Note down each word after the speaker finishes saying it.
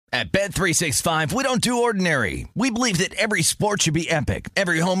At Bet365, we don't do ordinary. We believe that every sport should be epic.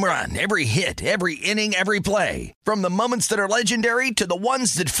 Every home run, every hit, every inning, every play. From the moments that are legendary to the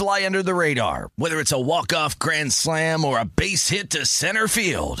ones that fly under the radar. Whether it's a walk-off grand slam or a base hit to center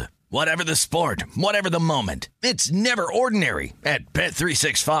field. Whatever the sport, whatever the moment. It's never ordinary at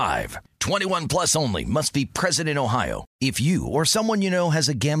Bet365. 21 plus only. Must be present in Ohio. If you or someone you know has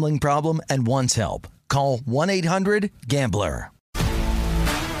a gambling problem and wants help, call 1-800-GAMBLER.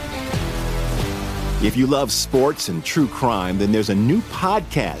 If you love sports and true crime, then there's a new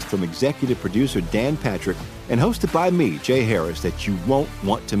podcast from executive producer Dan Patrick and hosted by me, Jay Harris, that you won't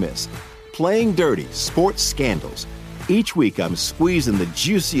want to miss. Playing Dirty: Sports Scandals. Each week, I'm squeezing the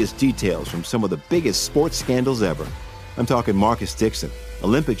juiciest details from some of the biggest sports scandals ever. I'm talking Marcus Dixon,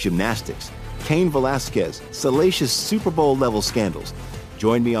 Olympic gymnastics, Cain Velasquez, salacious Super Bowl-level scandals.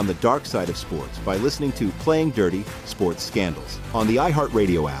 Join me on the dark side of sports by listening to Playing Dirty: Sports Scandals on the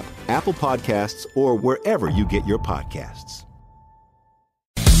iHeartRadio app, Apple Podcasts, or wherever you get your podcasts.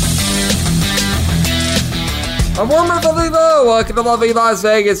 A wonderful people, welcome to lovely Las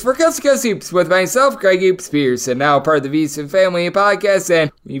Vegas for Coast to Coast Hoops with myself, Greg Hoops Pearson, now part of the VSiN Family Podcast,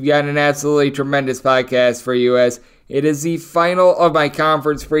 and we've got an absolutely tremendous podcast for you as it is the final of my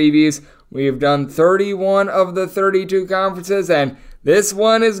conference previews. We've done 31 of the 32 conferences, and this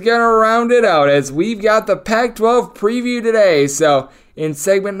one is going to round it out as we've got the Pac-12 preview today. So in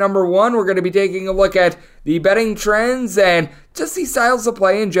segment number 1, we're going to be taking a look at the betting trends and just the styles of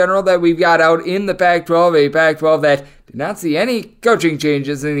play in general that we've got out in the Pac-12, a Pac-12 that did not see any coaching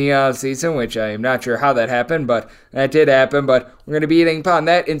changes in the offseason, which I am not sure how that happened, but that did happen. But we're going to be hitting upon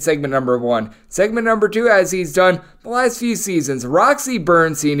that in segment number 1. Segment number 2, as he's done the last few seasons, Roxy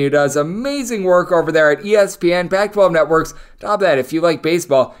Bernstein, who does amazing work over there at ESPN, Pac-12 Networks. Top of that, if you like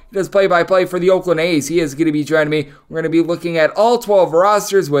baseball, he does play-by-play for the Oakland A's. He is going to be joining me. We're going to be looking at all 12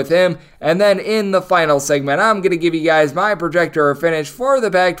 rosters with him. And then in the final segment, I'm going to give you guys my projector or finish for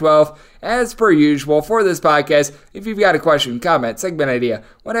the Pac-12. As per usual for this podcast, if you've got a question, comment, segment idea,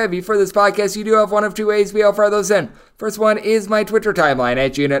 what have you for this podcast, you do have one of two ways we'll fire those in. First one is my Twitter timeline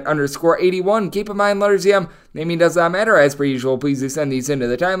at unit_81. Keep in mind, letters EM, naming does not matter. As per usual, please do send these into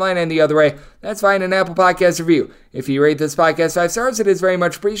the timeline. And the other way, that's fine, an Apple Podcast review. If you rate this podcast 5 stars, it is very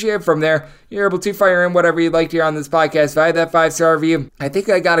much appreciated. From there, you're able to fire in whatever you'd like to hear on this podcast via that 5-star review. I think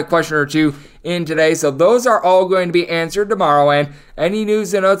I got a question or two in today, so those are all going to be answered tomorrow. And any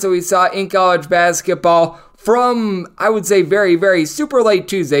news and notes that we saw in college basketball from, I would say, very, very super late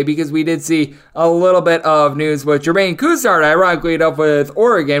Tuesday, because we did see a little bit of news with Jermaine Couisnard, ironically enough, with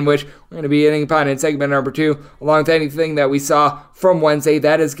Oregon, which we're going to be hitting upon in segment number 2, along with anything that we saw from Wednesday.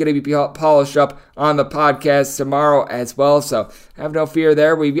 That is going to be polished up on the podcast tomorrow as well, so have no fear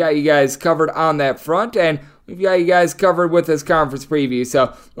there. We've got you guys covered on that front, and we've got you guys covered with this conference preview.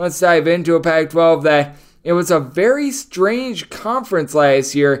 So let's dive into a Pac-12 that it was a very strange conference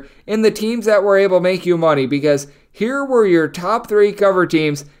last year in the teams that were able to make you money, because here were your top 3 cover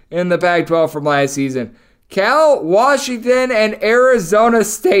teams in the Pac-12 from last season. Cal, Washington, and Arizona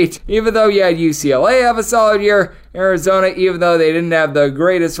State. Even though you had UCLA have a solid year, Arizona, even though they didn't have the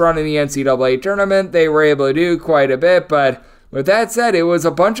greatest run in the NCAA tournament, they were able to do quite a bit. But with that said, it was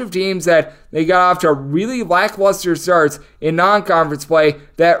a bunch of teams that they got off to really lackluster starts in non-conference play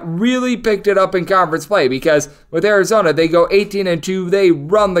that really picked it up in conference play, because with Arizona, they go 18-2. They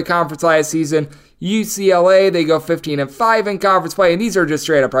run the conference last season. UCLA, they go 15-5 in conference play, and these are just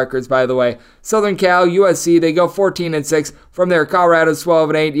straight up records, by the way. Southern Cal, USC, they go 14-6. From there, Colorado's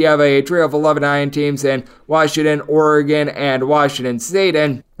 12-8. You have a trio of 11-9 teams in Washington, Oregon, and Washington State,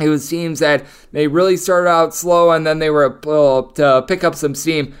 and it was teams that they really started out slow, and then they were able to pick up some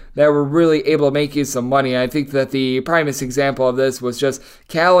steam that were really able to make you some money. I think that the primest example of this was just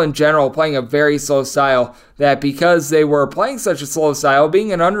Cal in general playing a very slow style, that because they were playing such a slow style,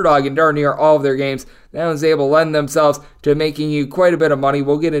 being an underdog in darn near all of their games, that was able to lend themselves to making you quite a bit of money.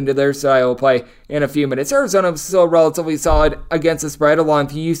 We'll get into their style of play in a few minutes. Arizona was still relatively solid against the spread, along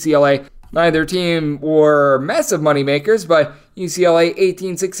with UCLA. Neither team were massive money makers, but UCLA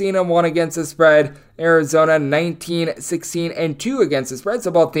 18-16-1 against the spread. Arizona 19-16-2 against the spread.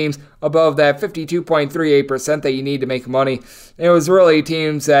 So both teams above that 52.38% that you need to make money. It was really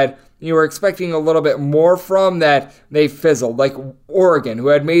teams that you were expecting a little bit more from that they fizzled, like Oregon, who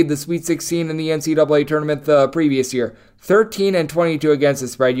had made the Sweet 16 in the NCAA tournament the previous year. 13-22 against the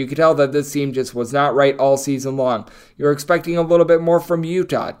spread. You could tell that this team just was not right all season long. You're expecting a little bit more from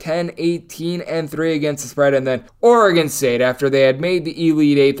Utah. 10-18-3 against the spread. And then Oregon State, after they had made the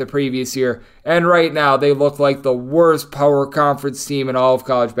Elite Eight the previous year. And right now, they look like the worst power conference team in all of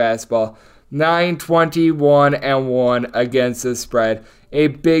college basketball. 9-21-1 against the spread. a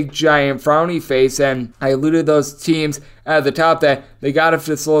big, giant frowny face, and I alluded those teams at the top that they got off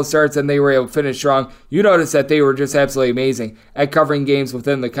to slow starts and they were able to finish strong. You notice that they were just absolutely amazing at covering games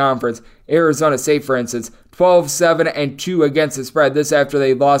within the conference. Arizona State, for instance, 12-7-2 against the spread. This after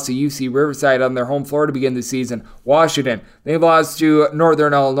they lost to UC Riverside on their home floor to begin the season. Washington, they lost to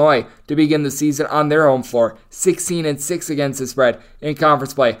Northern Illinois to begin the season on their home floor. 16-6 against the spread in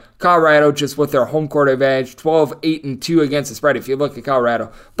conference play. Colorado, just with their home court advantage, 12-8-2 against the spread. If you look at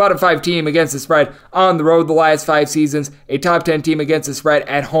Colorado, bottom 5 team against the spread on the road the last 5 seasons. A top 10 team against the spread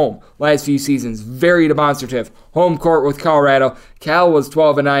at home last few seasons. Very demonstrative. Home court with Colorado. Cal was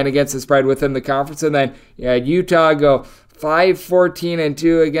 12-9 against the spread within the conference, and then you had Utah go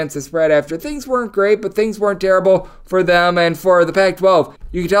 5-14-2 against the spread after things weren't great, but things weren't terrible for them. And for the Pac-12,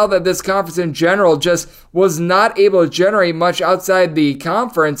 you can tell that this conference in general just was not able to generate much outside the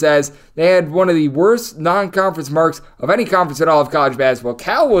conference, as they had one of the worst non-conference marks of any conference at all of college basketball.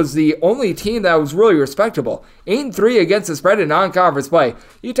 Cal was the only team that was really respectable. 8-3 against the spread in non-conference play.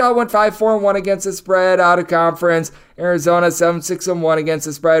 Utah went 5-4-1 against the spread out of conference. Arizona 7-6-1 against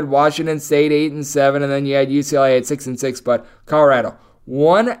the spread. Washington State 8-7, and then you had UCLA at 6-6. But Colorado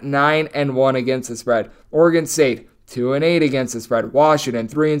 1-9-1 against the spread. Oregon State 2-8 against the spread. Washington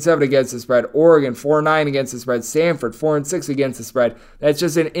 3-7 against the spread. Oregon 4-9 against the spread. Stanford 4-6 against the spread. That's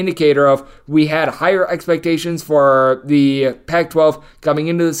just an indicator of we had higher expectations for the Pac-12 coming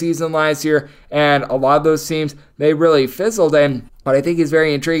into the season last year, and a lot of those teams, they really fizzled. And what I think is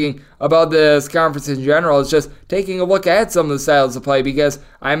very intriguing about this conference in general is just taking a look at some of the styles of play, because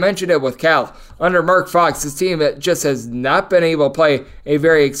I mentioned it with Cal. Under Mark Fox, this team just has not been able to play a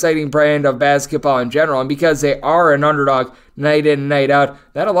very exciting brand of basketball in general, and because they are an underdog night in and night out,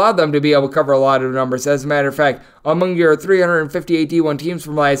 that allowed them to be able to cover a lot of numbers. As a matter of fact, among your 358 D1 teams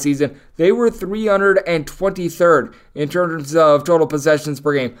from last season, they were 323rd in terms of total possessions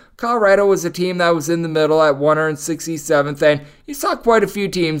per game. Colorado was a team that was in the middle at 167th, and you saw quite a few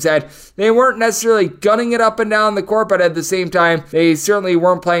teams that they weren't necessarily gunning it up and down the court, but at the same time, they certainly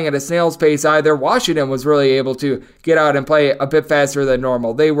weren't playing at a snail's pace either. Washington was really able to get out and play a bit faster than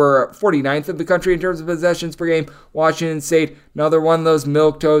normal. They were 49th in the country in terms of possessions per game. Washington State, another one of those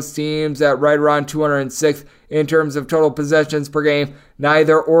milquetoast teams at right around 206th in terms of total possessions per game.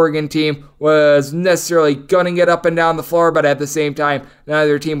 Neither Oregon team was necessarily gunning it up and down the floor, but at the same time,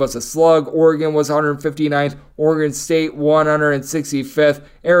 neither team was a slug. Oregon was 159th. Oregon State 165th.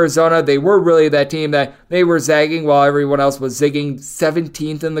 Arizona, they were really that team that they were zagging while everyone else was zigging.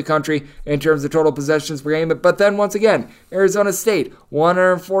 17th in the country in terms of total possessions per game. But then once again, Arizona State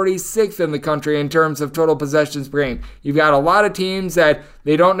 146th in the country in terms of total possessions per game. You've got a lot of teams that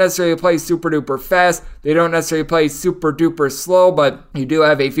they don't necessarily play super duper fast. They don't necessarily play super duper slow, but you do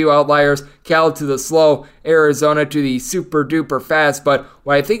have a few outliers. Cal to the slow, Arizona to the super duper fast. But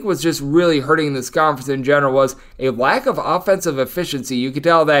what I think was just really hurting this conference in general was a lack of offensive efficiency. You could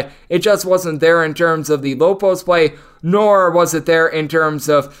tell that it just wasn't there in terms of the low post play, nor was it there in terms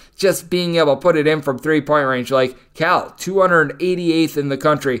of just being able to put it in from 3-point range. Like Cal, 288th in the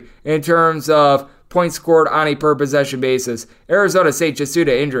country in terms of points scored on a per possession basis. Arizona State, just due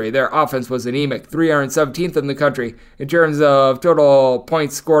to injury, their offense was anemic. 317th in the country in terms of total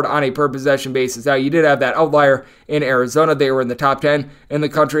points scored on a per possession basis. Now, you did have that outlier in Arizona. They were in the top 10 in the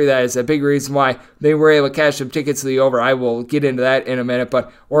country. That is a big reason why they were able to cash some tickets to the over. I will get into that in a minute.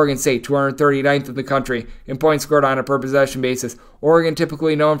 But Oregon State, 239th in the country in points scored on a per possession basis. Oregon,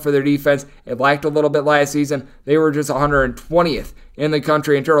 typically known for their defense, it lacked a little bit last season. They were just 120th in the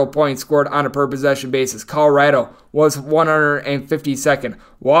country in total points scored on a per possession basis. Colorado was 152nd.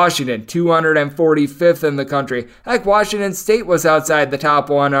 Washington, 245th in the country. Heck, Washington State was outside the top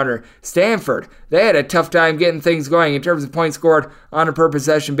 100. Stanford, they had a tough time getting things going in terms of points scored on a per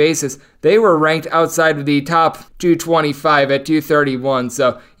possession basis. They were ranked outside of the top 225 at 231.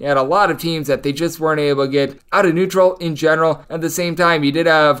 So you had a lot of teams that they just weren't able to get out of neutral in general. At the same time, you did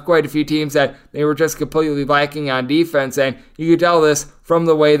have quite a few teams that they were just completely lacking on defense, and you could tell this from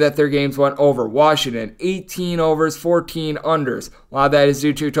the way that their games went over. Washington, 18 overs, 14 unders. A lot of that is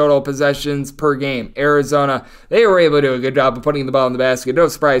due to total possessions per game. Arizona, they were able to do a good job of putting the ball in the basket. No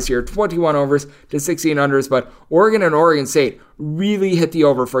surprise here, 21 overs to 16 unders, but Oregon and Oregon State really hit the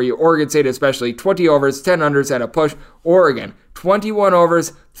over for you. Oregon State especially, 20 overs, 10 unders, and a push. Oregon, 21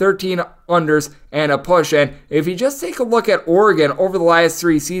 overs, 13 unders, and a push. And if you just take a look at Oregon over the last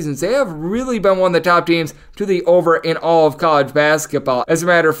 3 seasons, they have really been one of the top teams to the over in all of college basketball. As a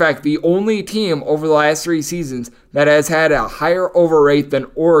matter of fact, the only team over the last 3 seasons that has had a higher over rate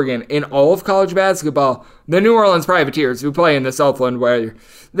than Oregon in all of college basketball, the New Orleans Privateers, who play in the Southland, where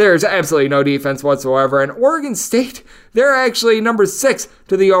there's absolutely no defense whatsoever. And Oregon State, they're actually number 6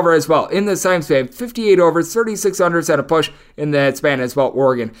 to the over as well. In this time span, 58 overs, 36 unders, and a push in that span as well.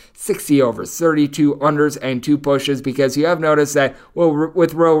 Oregon, 60 overs, 32 unders, and 2 pushes, because you have noticed that, well,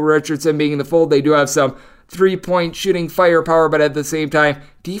 with Will Richardson being in the fold, they do have some three-point shooting firepower, but at the same time,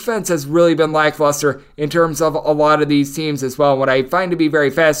 defense has really been lackluster in terms of a lot of these teams as well. What I find to be very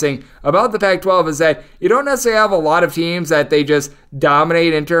fascinating about the Pac-12 is that you don't necessarily have a lot of teams that they just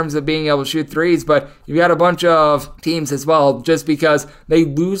dominate in terms of being able to shoot threes, but you've got a bunch of teams as well just because they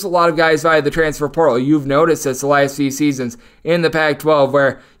lose a lot of guys via the transfer portal. You've noticed this the last few seasons in the Pac-12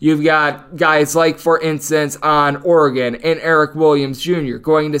 where you've got guys like, for instance, on Oregon and Eric Williams Jr.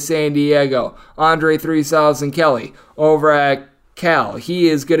 going to San Diego, Andre 3000 Kelly over at Cal. He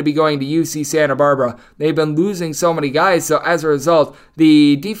is going to be going to UC Santa Barbara. They've been losing so many guys, so as a result,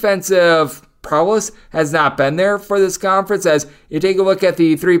 the defensive prowess has not been there for this conference. As you take a look at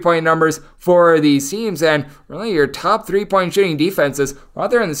the three-point numbers for these teams, and really your top three-point shooting defenses are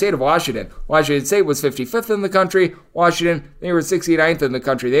out there in the state of Washington. Washington State was 55th in the country. Washington, they were 69th in the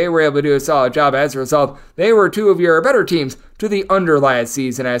country. They were able to do a solid job. As a result, they were 2 of your better teams to the under last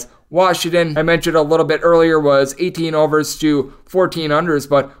season, as Washington, I mentioned a little bit earlier, was 18 overs to 14 unders,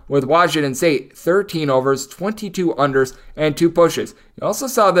 but with Washington State, 13 overs, 22 unders, and 2 pushes. You also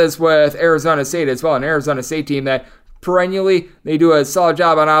saw this with Arizona State as well, an Arizona State team that perennially, they do a solid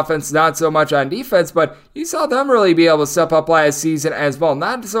job on offense, not so much on defense, but you saw them really be able to step up last season as well.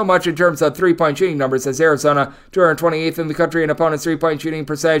 Not so much in terms of three-point shooting numbers, as Arizona, 228th in the country in opponent's three-point shooting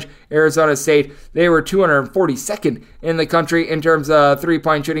percentage. Arizona State, they were 242nd in the country in terms of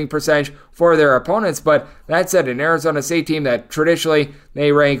three-point shooting percentage for their opponents. But that said, an Arizona State team that traditionally,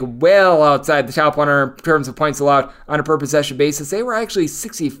 they rank well outside the top 100 in terms of points allowed on a per-possession basis. They were actually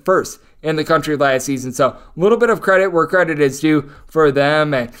 61st in the country last season. So a little bit of credit where credit is due for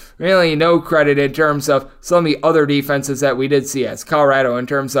them, and really no credit in terms of some of the other defenses that we did see, as Colorado in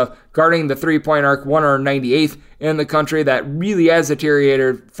terms of guarding the three-point arc, 198th in the country. That really has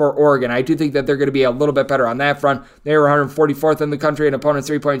deteriorated for Oregon. I do think that they're going to be a little bit better on that front. They were 144th in the country in opponent's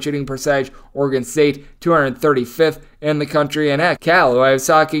three-point shooting percentage. Oregon State, 235th in the country. And at Cal, who I was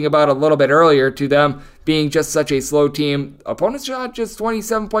talking about a little bit earlier, to them being just such a slow team, opponents shot just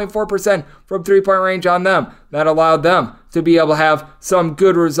 27.4% from three-point range on them. That allowed them to be able to have some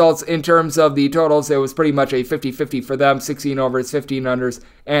good results in terms of the totals. It was pretty much a 50-50 for them, 16 overs, 15 unders,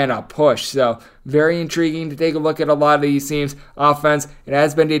 and a push. So very intriguing to take a look at a lot of these teams. Offense, it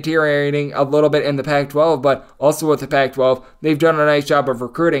has been deteriorating a little bit in the Pac-12, but also with the Pac-12, they've done a nice job of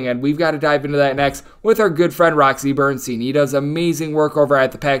recruiting, and we've got to dive into that next with our good friend Roxy Bernstein. He does amazing work over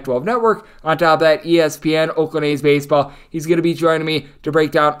at the Pac-12 Network. On top of that, ESPN, Oakland A's baseball. He's going to be joining me to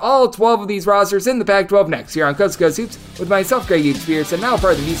break down all 12 of these rosters in the Pac-12 next, here on Coast to Coast Hoops with myself, Greg Spears, and now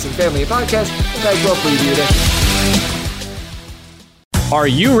part of the Easton Family Podcast, the Pac-12 Preview Edition. Are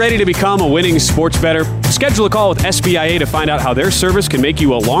you ready to become a winning sports bettor? Schedule a call with SBIA to find out how their service can make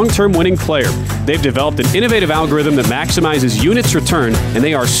you a long-term winning player. They've developed an innovative algorithm that maximizes units return, and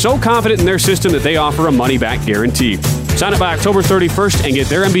they are so confident in their system that they offer a money-back guarantee. Sign up by October 31st and get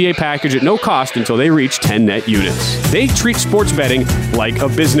their MBA package at no cost until they reach 10 net units. They treat sports betting like a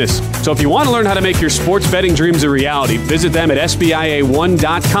business. So if you want to learn how to make your sports betting dreams a reality, visit them at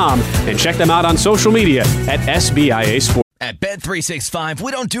SBIA1.com and check them out on social media at SBIA Sports. At Bet365,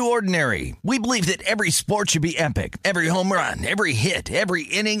 we don't do ordinary. We believe that every sport should be epic. Every home run, every hit, every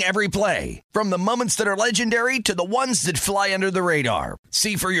inning, every play. From the moments that are legendary to the ones that fly under the radar.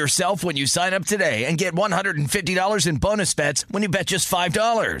 See for yourself when you sign up today and get $150 in bonus bets when you bet just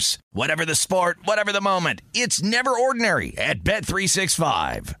 $5. Whatever the sport, whatever the moment, it's never ordinary at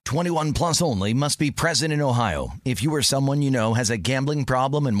Bet365. 21 plus only. Must be present in Ohio. If you or someone you know has a gambling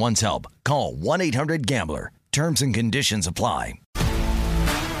problem and wants help, call 1-800-GAMBLER. Terms and conditions apply.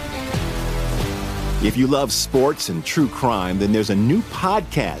 If you love sports and true crime, then there's a new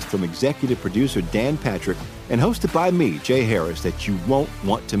podcast from executive producer Dan Patrick and hosted by me, Jay Harris, that you won't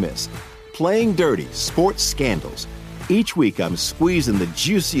want to miss. Playing Dirty: Sports Scandals. Each week, I'm squeezing the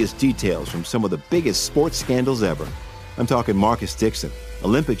juiciest details from some of the biggest sports scandals ever. I'm talking Marcus Dixon,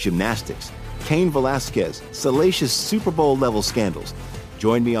 Olympic gymnastics, Cain Velasquez, salacious Super Bowl-level scandals.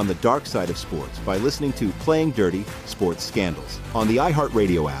 Join me on the dark side of sports by listening to Playing Dirty: Sports Scandals on the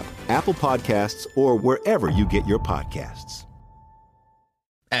iHeartRadio app, Apple Podcasts, or wherever you get your podcasts.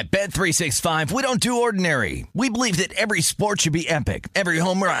 At Bet365, we don't do ordinary. We believe that every sport should be epic. Every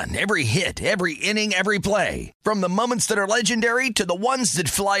home run, every hit, every inning, every play. From the moments that are legendary to the ones that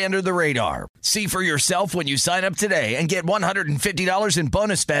fly under the radar. See for yourself when you sign up today and get $150 in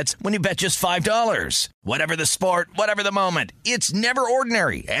bonus bets when you bet just $5. Whatever the sport, whatever the moment, it's never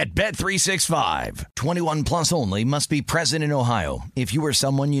ordinary at Bet365. 21 plus only. Must be present in Ohio. If you or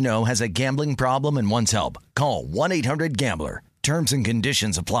someone you know has a gambling problem and wants help, call 1-800-GAMBLER. Terms and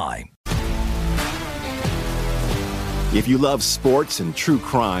conditions apply. If you love sports and true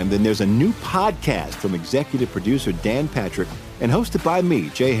crime, then there's a new podcast from executive producer Dan Patrick and hosted by me,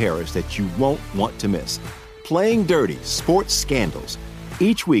 Jay Harris, that you won't want to miss. Playing Dirty: Sports Scandals.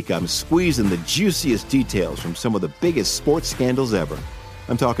 Each week, I'm squeezing the juiciest details from some of the biggest sports scandals ever.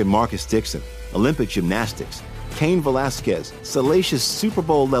 I'm talking Marcus Dixon, Olympic gymnastics, Cain Velasquez, salacious Super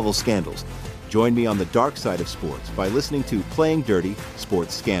Bowl-level scandals. Join me on the dark side of sports by listening to Playing Dirty: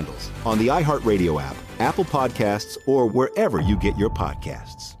 Sports Scandals on the iHeartRadio app, Apple Podcasts, or wherever you get your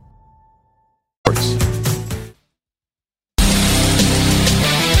podcasts.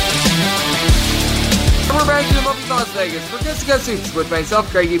 We're back in lovely Las Vegas for Discuss Hoops with myself,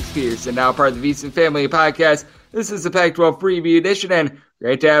 Greg Spears, and now part of the VSiN Family Podcast. This is the Pac-12 Preview Edition, and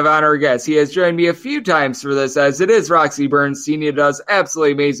great to have on our guest. He has joined me a few times for this, as it is Roxy Bernstein. He does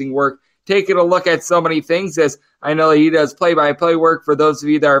absolutely amazing work taking a look at so many things, as I know he does play-by-play work for those of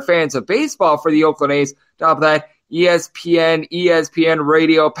you that are fans of baseball for the Oakland A's. Top of that, ESPN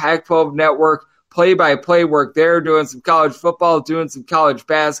Radio, Pac-12 Network, play-by-play work there, doing some college football, doing some college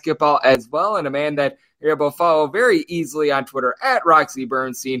basketball as well, and a man that you're able to follow very easily on Twitter at Roxy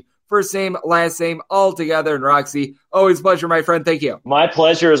Bernstein. First name, last name, all together. And Roxy, always a pleasure, my friend. Thank you. My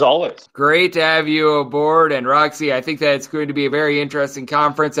pleasure, as always. Great to have you aboard. And Roxy, I think that it's going to be a very interesting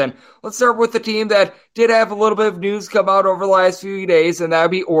conference. And let's start with the team that did have a little bit of news come out over the last few days, and that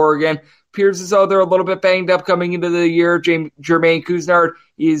would be Oregon. Appears as though they're a little bit banged up coming into the year. Jermaine Couisnard,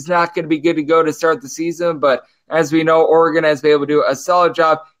 he's not going to be good to go to start the season, but as we know, Oregon has been able to do a solid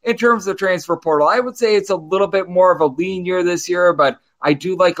job in terms of transfer portal. I would say it's a little bit more of a lean year this year, but I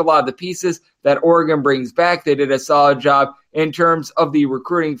do like a lot of the pieces that Oregon brings back. They did a solid job in terms of the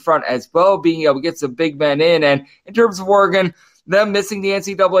recruiting front as well, being able to get some big men in. And in terms of Oregon, them missing the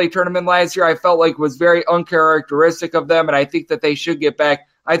NCAA tournament last year, I felt like was very uncharacteristic of them, and I think that they should get back.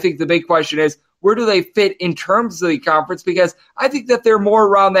 I think the big question is, where do they fit in terms of the conference? Because I think that they're more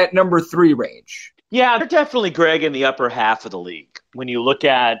around that number 3 range. Yeah, they're definitely, Greg, in the upper half of the league. When you look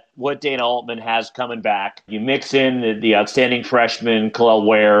at what Dana Altman has coming back, you mix in the outstanding freshman, Kalel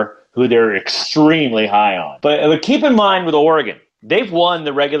Ware, who they're extremely high on. But keep in mind with Oregon, they've won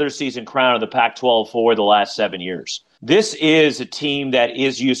the regular season crown of the Pac-12 for the last 7 years. This is a team that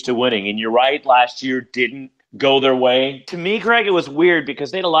is used to winning. And you're right, last year didn't go their way. To me, Greg, it was weird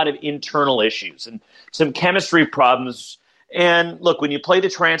because they had a lot of internal issues and some chemistry problems. And look, when you play the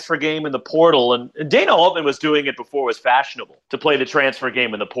transfer game in the portal, and Dana Altman was doing it before it was fashionable to play the transfer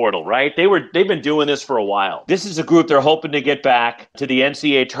game in the portal, right? They've been doing this for a while. This is a group they're hoping to get back to the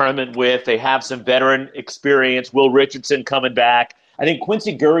NCAA tournament with. They have some veteran experience. Will Richardson coming back. I think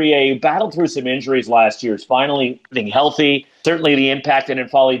Quincy Guerrier, who battled through some injuries last year, is finally getting healthy. Certainly the impact that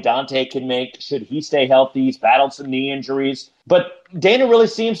N'Faly Dante can make should he stay healthy. He's battled some knee injuries. But Dana really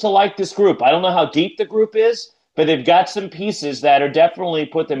seems to like this group. I don't know how deep the group is, but they've got some pieces that are definitely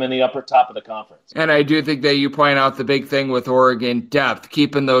put them in the upper top of the conference. And I do think that you point out the big thing with Oregon, depth.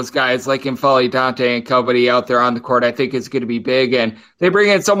 Keeping those guys like N'Faly Dante and company out there on the court, I think is going to be big. And they bring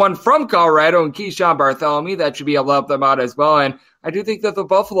in someone from Colorado and Keyshawn Bartholomew. That should be able to help them out as well. And I do think that the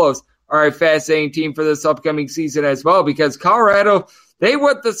Buffaloes are a fascinating team for this upcoming season as well, because Colorado, they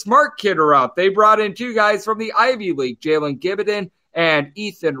went the smart kid route. They brought in 2 guys from the Ivy League, Jalen Gibson and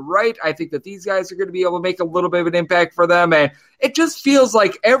Ethan Wright. I think that these guys are going to be able to make a little bit of an impact for them. And it just feels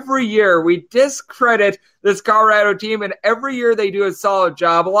like every year we discredit this Colorado team, and every year they do a solid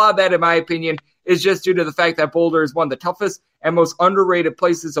job. A lot of that, in my opinion, is just due to the fact that Boulder is one of the toughest and most underrated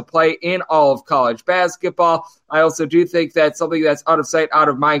places to play in all of college basketball. I also do think that something that's out of sight, out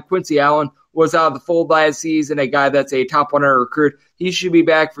of mind, Quincy Allen was out of the fold last season, a guy that's a top 100 recruit. He should be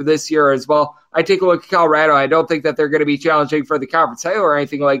back for this year as well. I take a look at Colorado. I don't think that they're going to be challenging for the conference title or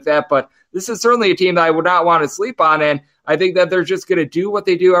anything like that, but this is certainly a team that I would not want to sleep on, and I think that they're just going to do what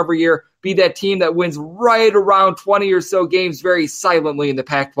they do every year, be that team that wins right around 20 or so games very silently in the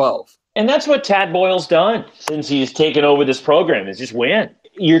Pac-12. And that's what Tad Boyle's done since he's taken over this program, is just win.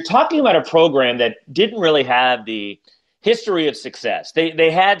 You're talking about a program that didn't really have the history of success.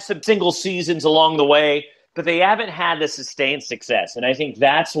 They had some single seasons along the way, but they haven't had the sustained success. And I think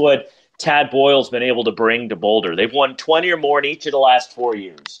that's what Tad Boyle's been able to bring to Boulder. They've won 20 or more in each of the last 4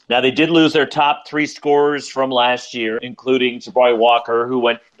 years. Now, they did lose their top 3 scorers from last year, including Jabari Walker, who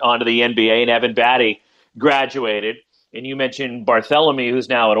went on to the NBA, and Evan Batty graduated. And you mentioned Bartholomew, who's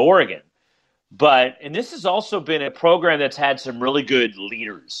now at Oregon. And this has also been a program that's had some really good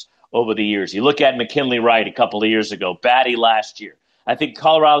leaders over the years. You look at McKinley Wright a couple of years ago, Batty last year. I think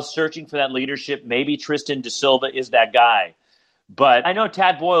Colorado's searching for that leadership. Maybe Tristan DeSilva is that guy. But I know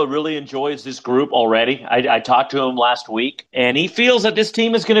Tad Boyle really enjoys this group already. I talked to him last week, and he feels that this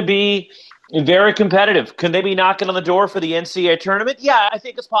team is going to be very competitive. Can they be knocking on the door for the NCAA tournament? Yeah, I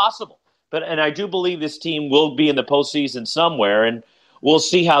think it's possible. And I do believe this team will be in the postseason somewhere, and we'll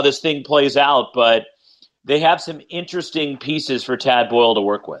see how this thing plays out. But they have some interesting pieces for Tad Boyle to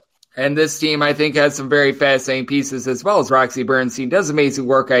work with. And this team, I think, has some very fascinating pieces, as well as Roxy Bernstein does amazing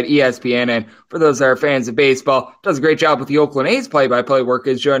work at ESPN. And for those that are fans of baseball, does a great job with the Oakland A's play-by-play work,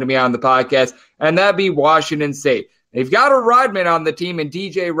 is joining me on the podcast. And that'd be Washington State. They've got a Rodman on the team, and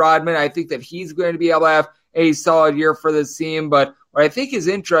DJ Rodman. I think that he's going to be able to have a solid year for this team. But what I think is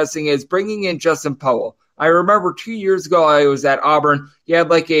interesting is bringing in Justin Powell. I remember 2 years ago I was at Auburn. He had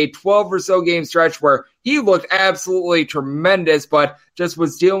like a 12 or so game stretch where he looked absolutely tremendous, but just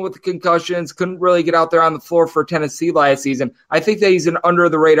was dealing with the concussions, couldn't really get out there on the floor for Tennessee last season. I think that he's an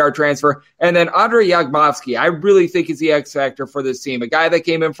under-the-radar transfer. And then Andre Yagmovsky, I really think is the X factor for this team, a guy that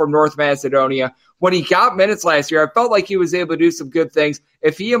came in from North Macedonia. When he got minutes last year, I felt like he was able to do some good things.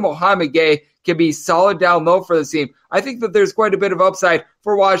 If he and Mohamed Gay can be solid down low for the team, I think that there's quite a bit of upside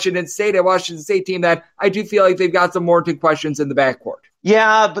for Washington State, a Washington State team that I do feel like they've got some warranted questions in the backcourt.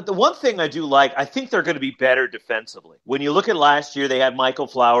 Yeah, but the one thing I do like, I think they're going to be better defensively. When you look at last year, they had Michael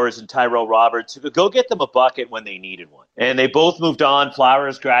Flowers and Tyrell Roberts who could go get them a bucket when they needed one. And they both moved on.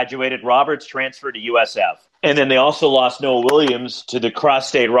 Flowers graduated. Roberts transferred to USF. And then they also lost Noah Williams to the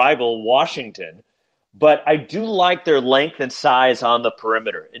cross-state rival, Washington. But I do like their length and size on the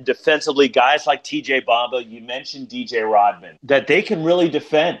perimeter. And defensively, guys like TJ Bamba, you mentioned DJ Rodman, that they can really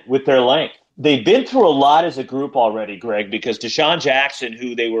defend with their length. They've been through a lot as a group already, Greg, because Deshaun Jackson,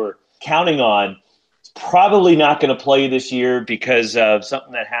 who they were counting on, is probably not going to play this year because of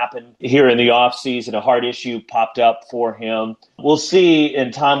something that happened here in the offseason. A heart issue popped up for him. We'll see,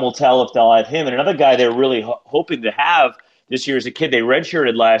 and time will tell if they'll have him. And another guy they're really hoping to have this year is a kid they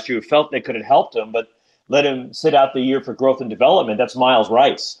redshirted last year who felt they could have helped him, but let him sit out the year for growth and development. That's Miles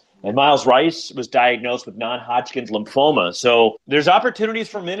Rice. And Miles Rice was diagnosed with non-Hodgkin's lymphoma. So there's opportunities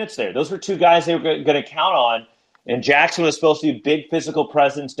for minutes there. Those were two guys they were going to count on. And Jackson was supposed to be a big physical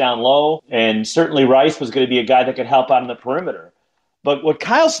presence down low. And certainly Rice was going to be a guy that could help out on the perimeter. But what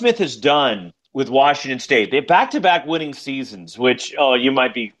Kyle Smith has done with Washington State, they have back-to-back winning seasons, which, you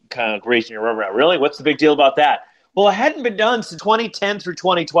might be kind of raising your rubber out. Really? What's the big deal about that? Well, it hadn't been done since 2010 through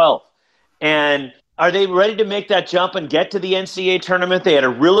 2012. And are they ready to make that jump and get to the NCAA tournament? They had a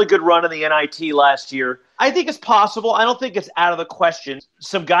really good run in the NIT last year. I think it's possible. I don't think it's out of the question.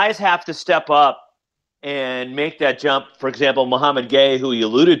 Some guys have to step up and make that jump. For example, Mohamed Gay, who you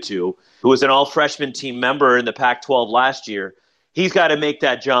alluded to, who was an all-freshman team member in the Pac-12 last year, he's got to make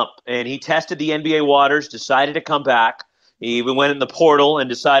that jump. And he tested the NBA waters, decided to come back. He even went in the portal and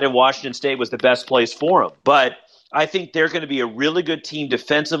decided Washington State was the best place for him. But I think they're going to be a really good team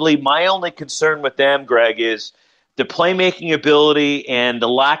defensively. My only concern with them, Greg, is the playmaking ability and the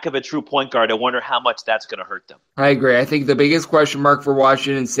lack of a true point guard. I wonder how much that's going to hurt them. I agree. I think the biggest question mark for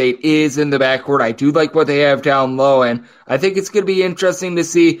Washington State is in the backcourt. I do like what they have down low, and I think it's going to be interesting to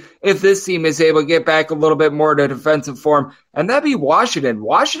see if this team is able to get back a little bit more to defensive form, and that'd be Washington.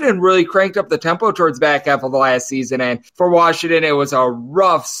 Washington really cranked up the tempo towards back half of the last season, and for Washington, it was a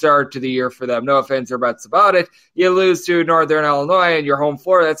rough start to the year for them. No offense or buts about it. You lose to Northern Illinois and your home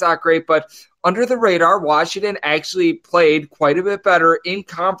floor. That's not great, but under the radar, Washington actually played quite a bit better in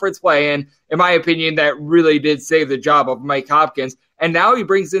conference play, and in my opinion, that really did save the job of Mike Hopkins. And now he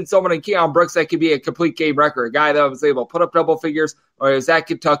brings in someone in Keon Brooks that could be a complete game wrecker, a guy that was able to put up double figures, or is at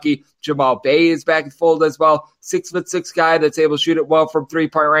Kentucky. Jamal Bay is back in fold as well. 6'6" guy that's able to shoot it well from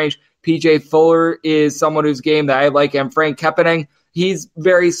three-point range. PJ Fuller is someone whose game that I like, and Frank Keppening, he's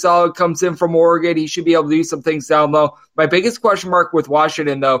very solid, comes in from Oregon. He should be able to do some things down low. My biggest question mark with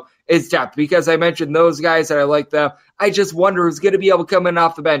Washington, though, is depth, because I mentioned those guys that I like them. I just wonder who's going to be able to come in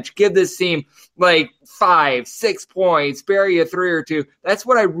off the bench, give this team like 5-6 points, bury a 3 or 2. That's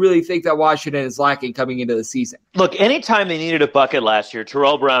what I really think that Washington is lacking coming into the season. Look, anytime they needed a bucket last year,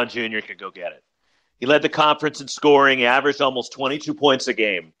 Terrell Brown Jr. could go get it. He led the conference in scoring. He averaged almost 22 points a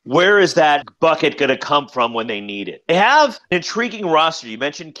game. Where is that bucket going to come from when they need it? They have an intriguing roster. You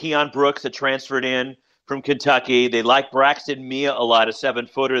mentioned Keon Brooks that transferred in from Kentucky. They like Braxton Mia a lot, a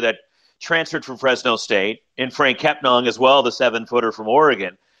 7-footer that transferred from Fresno State, and Frank Kepnung as well, the 7-footer from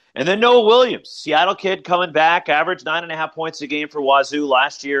Oregon. And then Noah Williams, Seattle kid coming back, averaged 9.5 points a game for Wazoo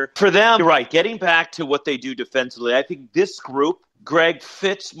last year. For them, you're right, getting back to what they do defensively, I think this group, Greg,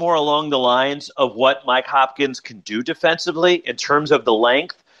 fits more along the lines of what Mike Hopkins can do defensively in terms of the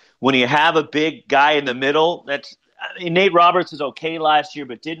length. When you have a big guy in the middle, Nate Roberts is okay last year,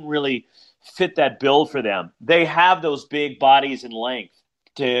 but didn't really fit that bill for them. They have those big bodies and length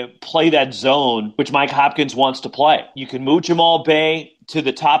to play that zone, which Mike Hopkins wants to play. You can move Jamal Bay to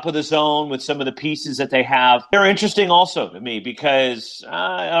the top of the zone with some of the pieces that they have. They're interesting also to me because,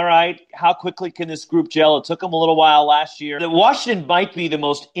 all right, how quickly can this group gel? It took them a little while last year. Washington might be the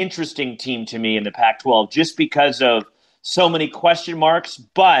most interesting team to me in the Pac-12 just because of so many question marks,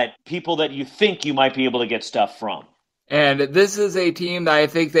 but people that you think you might be able to get stuff from. And this is a team that I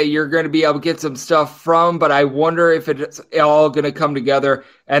think that you're going to be able to get some stuff from, but I wonder if it's all going to come together.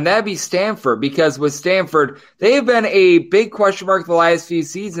 And that'd be Stanford, because with Stanford, they've been a big question mark the last few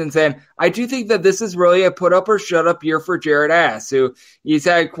seasons. And I do think that this is really a put up or shut up year for Jared Ass, who he's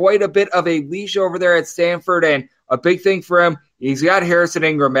had quite a bit of a leash over there at Stanford. And a big thing for him, he's got Harrison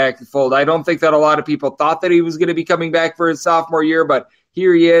Ingram back in the fold. I don't think that a lot of people thought that he was going to be coming back for his sophomore year, but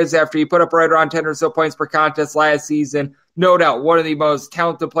here he is after he put up right around 10 or so points per contest last season. No doubt, one of the most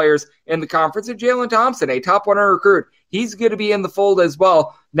talented players in the conference. And Jalen Thompson, a top 100 recruit, he's going to be in the fold as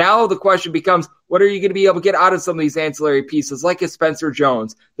well. Now the question becomes, what are you going to be able to get out of some of these ancillary pieces, like a Spencer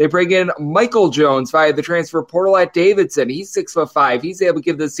Jones? They bring in Michael Jones via the transfer portal at Davidson. He's 6'5". He's able to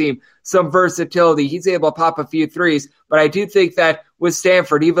give this team some versatility. He's able to pop a few threes. But I do think that with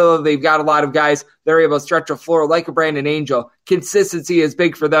Stanford, even though they've got a lot of guys that are able to stretch a floor like a Brandon Angel, consistency is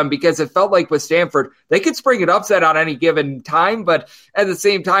big for them because it felt like with Stanford, they could spring an upset on any given time, but at the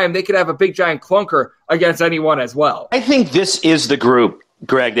same time, they could have a big giant clunker against anyone as well. I think this is the group,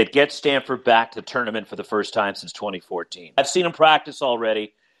 Greg, that gets Stanford back to the tournament for the first time since 2014. I've seen them practice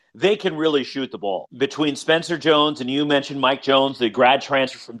already. They can really shoot the ball. Between Spencer Jones and you mentioned Mike Jones, the grad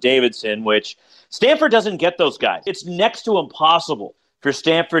transfer from Davidson, which Stanford doesn't get those guys. It's next to impossible for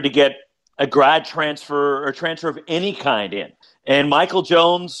Stanford to get a grad transfer or transfer of any kind in. And Michael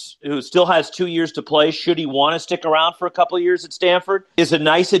Jones, who still has 2 years to play, should he want to stick around for a couple of years at Stanford, is a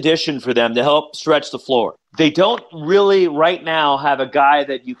nice addition for them to help stretch the floor. They don't really right now have a guy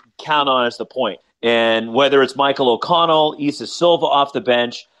that you can count on as the point. And whether it's Michael O'Connell, Issa Silva off the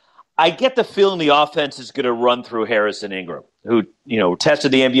bench, I get the feeling the offense is going to run through Harrison Ingram, who,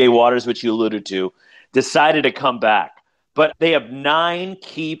 tested the NBA waters, which you alluded to, decided to come back. But they have 9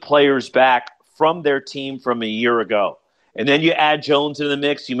 key players back from their team from a year ago. And then you add Jones into the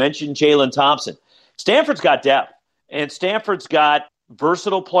mix. You mentioned Jalen Thompson. Stanford's got depth, and Stanford's got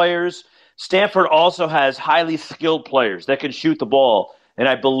versatile players. Stanford also has highly skilled players that can shoot the ball, and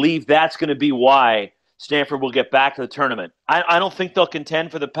I believe that's going to be why Stanford will get back to the tournament. I don't think they'll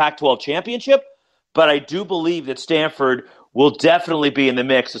contend for the Pac-12 championship, but I do believe that Stanford will definitely be in the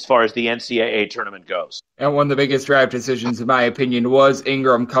mix as far as the NCAA tournament goes. And one of the biggest draft decisions, in my opinion, was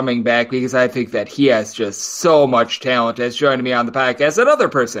Ingram coming back, because I think that he has just so much talent. As joining me on the podcast, another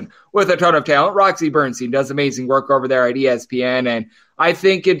person with a ton of talent, Roxy Bernstein, does amazing work over there at ESPN. And I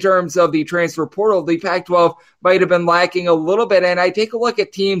think in terms of the transfer portal, the Pac-12 might have been lacking a little bit. And I take a look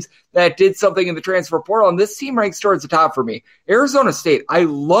at teams that did something in the transfer portal, and this team ranks towards the top for me. Arizona State, I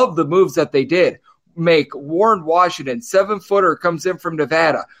love the moves that they did. Make Warren Washington, 7-footer, comes in from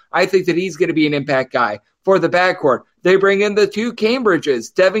Nevada. I think that he's going to be an impact guy for the backcourt. They bring in the 2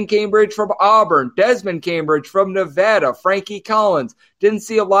 Cambridges, Devin Cambridge from Auburn, Desmond Cambridge from Nevada, Frankie Collins. Didn't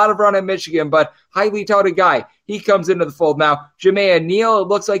see a lot of run at Michigan, but highly touted guy. He comes into the fold. Now, Jamea Neal, it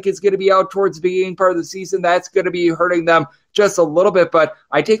looks like he's going to be out towards the beginning part of the season. That's going to be hurting them just a little bit, but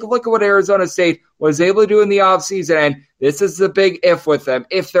I take a look at what Arizona State was able to do in the offseason, and this is the big if with them.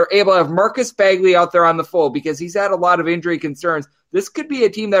 If they're able to have Marcus Bagley out there on the fold, because he's had a lot of injury concerns, this could be a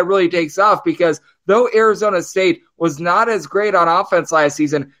team that really takes off, because though Arizona State was not as great on offense last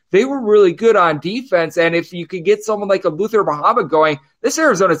season, they were really good on defense, and if you could get someone like a Luther Muhammad going, this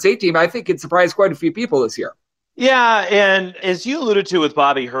Arizona State team, I think, could surprise quite a few people this year. Yeah, and as you alluded to with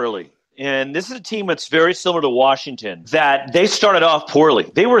Bobby Hurley, and this is a team that's very similar to Washington, that they started off poorly.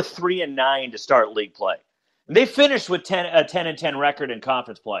 They were 3-9 to start league play. They finished with a 10-10 record in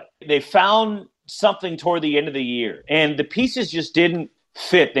conference play. They found something toward the end of the year, and the pieces just didn't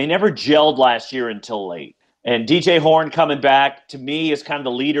fit. They never gelled last year until late. And DJ Horn coming back, to me, is kind of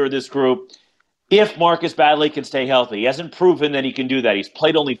the leader of this group. If Marcus Bagley can stay healthy, he hasn't proven that he can do that. He's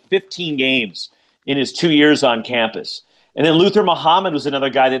played only 15 games in his 2 years on campus. And then Luther Muhammad was another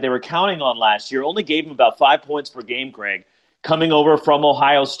guy that they were counting on last year. Only gave him about 5 points per game, Greg. coming over from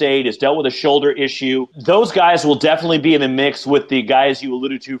Ohio State, has dealt with a shoulder issue. Those guys will definitely be in the mix with the guys you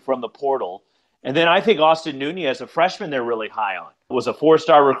alluded to from the portal. And then I think Austin Nunez, a freshman they're really high on, was a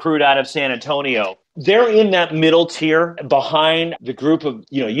 4-star recruit out of San Antonio. They're in that middle tier behind the group of,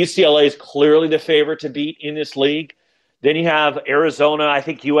 UCLA is clearly the favorite to beat in this league. Then you have Arizona, I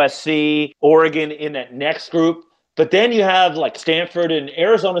think USC, Oregon in that next group. But then you have like Stanford and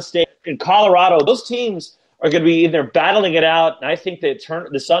Arizona State and Colorado. Those teams are going to be in there battling it out. And I think that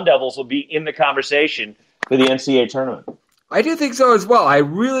the Sun Devils will be in the conversation for the NCAA tournament. I do think so as well. I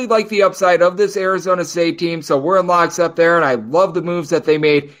really like the upside of this Arizona State team, so we're in lockstep there, and I love the moves that they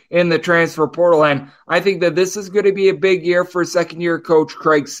made in the transfer portal, and I think that this is going to be a big year for second-year coach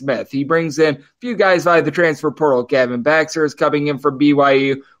Craig Smith. He brings in a few guys via the transfer portal. Gavin Baxter is coming in from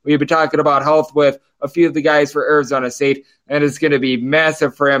BYU. We've been talking about health with a few of the guys for Arizona State, and it's going to be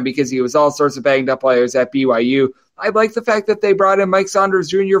massive for him because he was all sorts of banged up players at BYU. I like the fact that they brought in Mike Saunders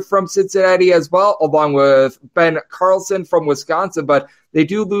Jr. from Cincinnati as well, along with Ben Carlson from Wisconsin, but they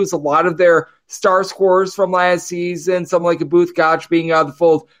do lose a lot of their star scorers from last season. Someone like a Booth Gotch being out of the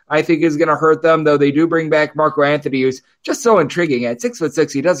fold, I think is going to hurt them, though they do bring back Marco Anthony, who's just so intriguing. At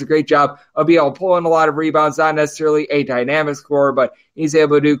 6'6", he does a great job of being able to pull in a lot of rebounds, not necessarily a dynamic scorer, but he's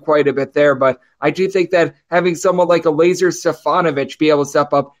able to do quite a bit there. But I do think that having someone like a Lazer Stefanovic be able to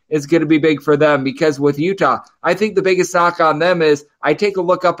step up is going to be big for them, because with Utah, I think the biggest knock on them is I take a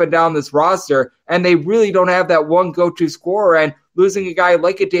look up and down this roster, and they really don't have that one go-to scorer, and losing a guy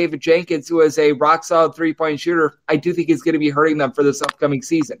like a David Jenkins, who is a rock-solid three-point shooter, I do think is going to be hurting them for this upcoming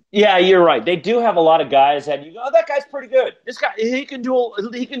season. Yeah, you're right. They do have a lot of guys that you go, that guy's pretty good. This guy, he can do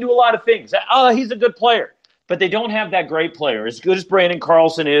a lot of things. Oh, he's a good player. But they don't have that great player. As good as Brandon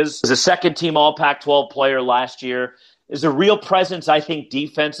Carlson is a second-team All-Pac-12 player last year, is a real presence, I think,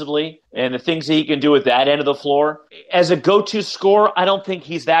 defensively, and the things that he can do at that end of the floor. As a go-to scorer, I don't think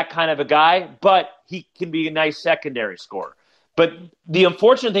he's that kind of a guy, but he can be a nice secondary scorer. But the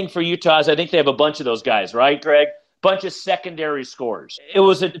unfortunate thing for Utah is I think they have a bunch of those guys, right, Greg? Bunch of secondary scorers. It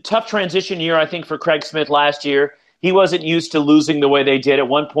was a tough transition year, I think, for Craig Smith last year. He wasn't used to losing the way they did. At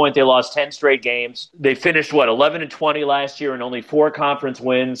one point, they lost 10 straight games. They finished, 11-20 last year and only 4 conference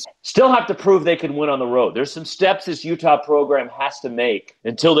wins. Still have to prove they can win on the road. There's some steps this Utah program has to make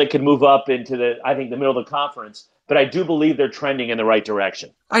until they can move up into the middle of the conference. But I do believe they're trending in the right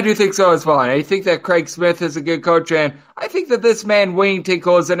direction. I do think so as well. And I think that Craig Smith is a good coach, and I think that this man, Wayne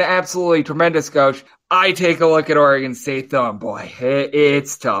Tinkle, is an absolutely tremendous coach. I take a look at Oregon State, though, and boy,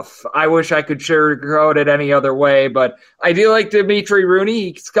 it's tough. I wish I could sugarcoat it any other way, but I do like Dimitri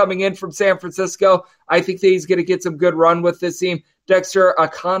Rooney. He's coming in from San Francisco. I think that he's going to get some good run with this team. Dexter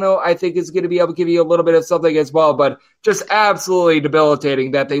Akano, I think, is going to be able to give you a little bit of something as well, but just absolutely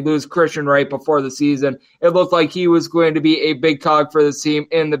debilitating that they lose Christian Wright before the season. It looked like he was going to be a big cog for this team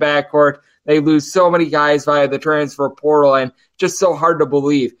in the backcourt. They lose so many guys via the transfer portal, and just so hard to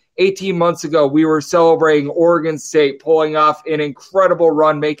believe. 18 months ago, we were celebrating Oregon State pulling off an incredible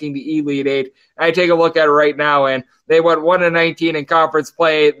run, making the Elite Eight. I take a look at it right now, and they went 1-19 in conference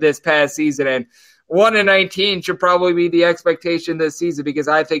play this past season, and 1-19 should probably be the expectation this season, because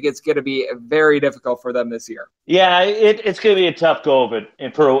I think it's going to be very difficult for them this year. Yeah, it's going to be a tough go of it.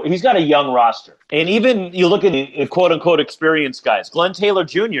 And he's got a young roster. And even you look at the quote-unquote experienced guys. Glenn Taylor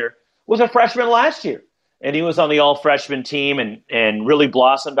Jr. was a freshman last year, and he was on the all-freshman team and really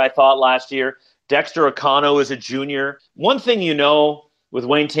blossomed, I thought, last year. Dexter Akano is a junior. One thing with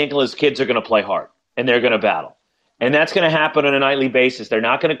Wayne Tinkle is kids are going to play hard, and they're going to battle. And that's going to happen on a nightly basis. They're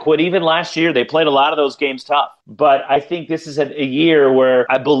not going to quit. Even last year, they played a lot of those games tough. But I think this is a year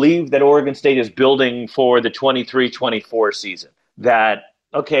where I believe that Oregon State is building for the 23-24 season. That,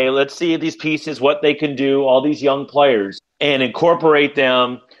 okay, let's see these pieces, what they can do, all these young players, and incorporate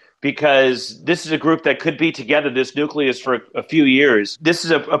them, because this is a group that could be together, this nucleus, for a few years. This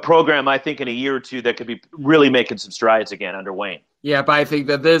is a program, I think, in a year or two that could be really making some strides again under Wayne. Yep, I think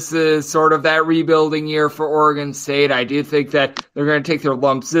that this is sort of that rebuilding year for Oregon State. I do think that they're going to take their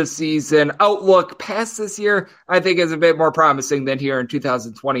lumps this season. Outlook past this year, I think, is a bit more promising than here in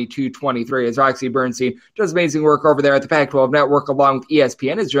 2022-23, as Roxy Bernstein does amazing work over there at the Pac-12 Network, along with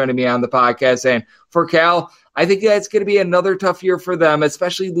ESPN, is joining me on the podcast. And for Cal, I think that's going to be another tough year for them,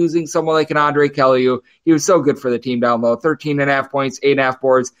 especially losing someone like an Andre Kelly, who he was so good for the team down low. 13.5 points, 8.5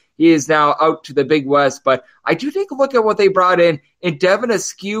 boards. He is now out to the Big West, but I do take a look at what they brought in Devin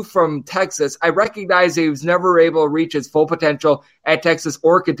Askew from Texas. I recognize he was never able to reach his full potential at Texas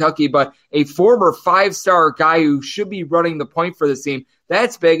or Kentucky, but a former 5-star guy who should be running the point for this team.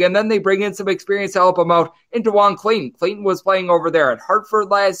 That's big. And then they bring in some experience to help him out in DeJuan Clayton. Clayton was playing over there at Hartford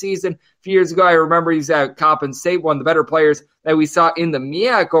last season. A few years ago, I remember he's at Coppin State, one of the better players that we saw in the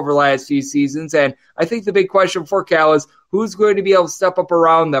MEAC over the last few seasons. And I think the big question for Cal is who's going to be able to step up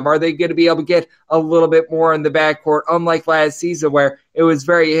around them? Are they going to be able to get a little bit more in the backcourt, unlike last season where it was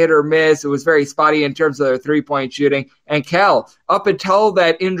very hit or miss. It was very spotty in terms of their three-point shooting. And Cal, up until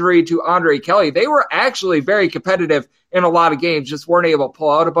that injury to Andre Kelly, they were actually very competitive in a lot of games, just weren't able to pull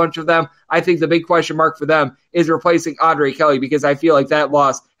out a bunch of them. I think the big question mark for them is replacing Andre Kelly because I feel like that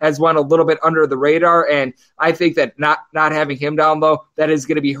loss has went a little bit under the radar, and I think that not having him down low, that is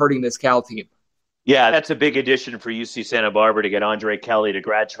going to be hurting this Cal team. Yeah, that's a big addition for UC Santa Barbara to get Andre Kelly to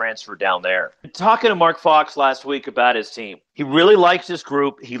grad transfer down there. Talking to Mark Fox last week about his team, he really likes this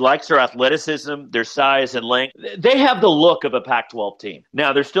group. He likes their athleticism, their size and length. They have the look of a Pac-12 team.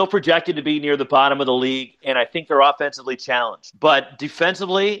 Now, they're still projected to be near the bottom of the league, and I think they're offensively challenged. But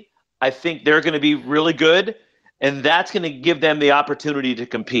defensively, I think they're going to be really good, and that's going to give them the opportunity to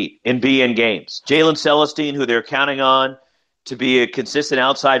compete and be in games. Jalen Celestine, who they're counting on to be a consistent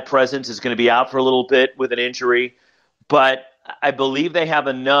outside presence, is going to be out for a little bit with an injury. But I believe they have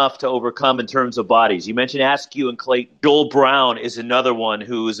enough to overcome in terms of bodies. You mentioned Askew and Clayton. Joel Brown is another one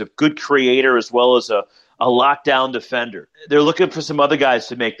who is a good creator as well as a lockdown defender. They're looking for some other guys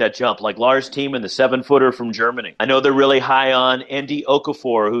to make that jump, like Lars Tiemann, the 7-footer from Germany. I know they're really high on Andy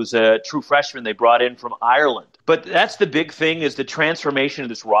Okafor, who's a true freshman they brought in from Ireland. But that's the big thing is the transformation of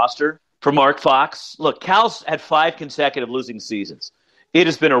this roster. For Mark Fox, look, Cal's had 5 consecutive losing seasons. It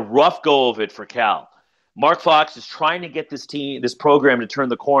has been a rough go of it for Cal. Mark Fox is trying to get this program to turn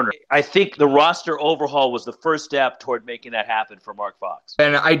the corner. I think the roster overhaul was the first step toward making that happen for Mark Fox.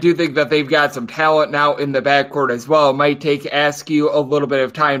 And I do think that they've got some talent now in the backcourt as well. It might take Askew a little bit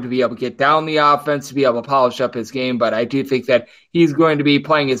of time to be able to get down the offense, to be able to polish up his game, but I do think that he's going to be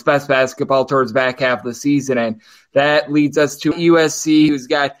playing his best basketball towards the back half of the season, and that leads us to USC, who's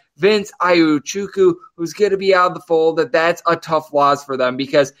got Vince Iwuchukwu, who's going to be out of the fold. That's a tough loss for them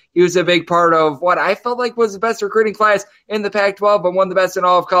because he was a big part of what I felt like was the best recruiting class in the Pac-12, but one of the best in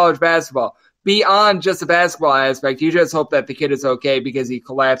all of college basketball. Beyond just the basketball aspect, you just hope that the kid is okay because he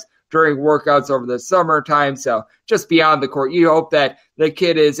collapsed during workouts over the summertime. So just beyond the court, you hope that the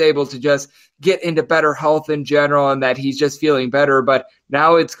kid is able to just get into better health in general and that he's just feeling better. But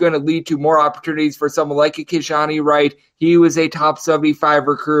now it's going to lead to more opportunities for someone like a Kishani Wright. He was a top 75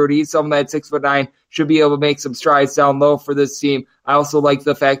 recruit. He's someone that's 6'9", should be able to make some strides down low for this team. I also like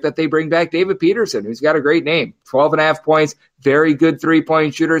the fact that they bring back David Peterson, who's got a great name. 12.5 points, very good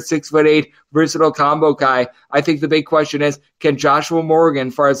three-point shooter, 6'8", versatile combo guy. I think the big question is, can Joshua Morgan,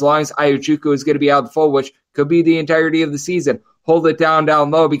 for as long as Iwuchukwu is going to be out full, which could be the entirety of the season, hold it down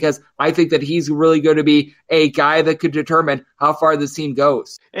low, because I think that he's really going to be a guy that could determine how far this team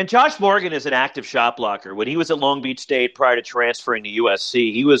goes. And Josh Morgan is an active shot blocker. When he was at Long Beach State prior to transferring to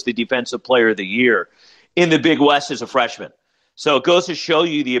USC, he was the Defensive Player of the Year in the Big West as a freshman. So it goes to show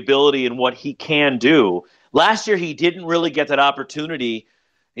you the ability and what he can do. Last year, he didn't really get that opportunity.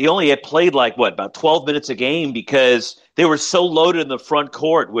 He only had played about 12 minutes a game because they were so loaded in the front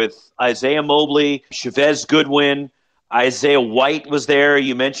court with Isaiah Mobley, Chavez Goodwin, Isaiah White was there.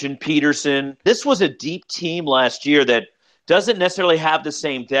 You mentioned Peterson. This was a deep team last year that doesn't necessarily have the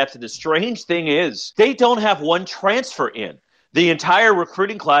same depth. And the strange thing is they don't have one transfer in. The entire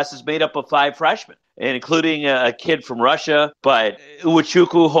recruiting class is made up of 5 freshmen, and including a kid from Russia. But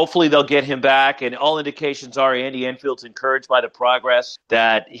Iwuchukwu, hopefully they'll get him back. And all indications are Andy Enfield's encouraged by the progress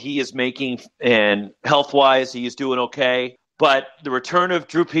that he is making. And health-wise, he is doing okay. But the return of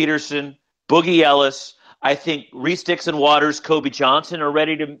Drew Peterson, Boogie Ellis, I think Reese Dixon Waters, Kobe Johnson are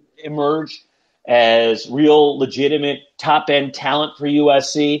ready to emerge as real legitimate top-end talent for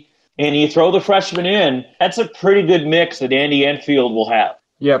USC. And you throw the freshmen in, that's a pretty good mix that Andy Enfield will have.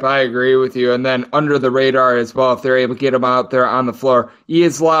 Yep, I agree with you. And then under the radar as well, if they're able to get him out there on the floor,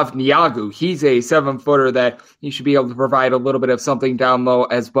 Iyaslav Niagu, he's a 7-footer that he should be able to provide a little bit of something down low,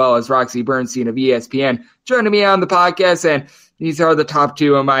 as well as Roxy Bernstein of ESPN joining me on the podcast. And these are the top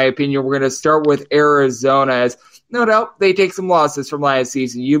 2, in my opinion. We're going to start with Arizona, as no doubt they take some losses from last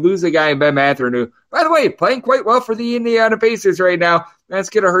season. You lose a guy in Ben Mathurin, who, by the way, playing quite well for the Indiana Pacers right now. That's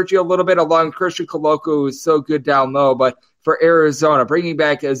going to hurt you a little bit, along Christian Koloko, who's so good down low. But for Arizona, bringing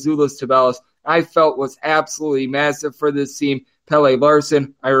back Azuolas Tubelis, I felt was absolutely massive for this team. Pele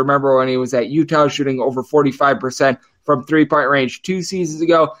Larson, I remember when he was at Utah shooting over 45% from three-point range 2 seasons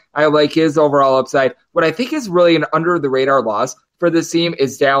ago. I like his overall upside. What I think is really an under-the-radar loss for this team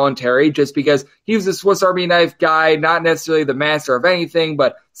is Dallin Terry, just because he was a Swiss Army knife guy, not necessarily the master of anything,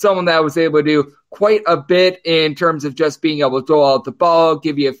 but someone that was able to do quite a bit in terms of just being able to throw out the ball,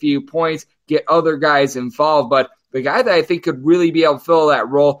 give you a few points, get other guys involved. But the guy that I think could really be able to fill that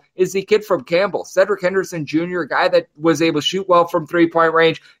role is the kid from Campbell, Cedric Henderson Jr., a guy that was able to shoot well from three-point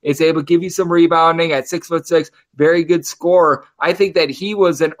range, is able to give you some rebounding at 6'6", very good scorer. I think that he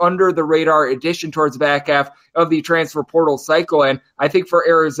was an under-the-radar addition towards the back half of the transfer portal cycle, and I think for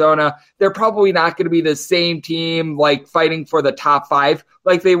Arizona, they're probably not going to be the same team like fighting for the top 5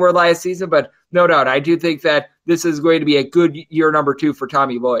 like they were last season, but no doubt, I do think that this is going to be a good year number 2 for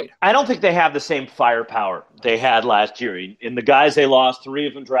Tommy Lloyd. I don't think they have the same firepower they had last year. In the guys they lost, 3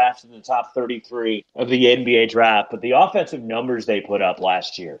 of them drafted in the top 33 of the NBA draft. But the offensive numbers they put up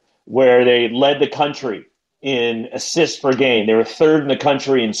last year, where they led the country in assists per game. They were 3rd in the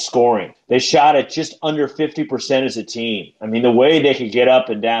country in scoring. They shot at just under 50% as a team. I mean, the way they could get up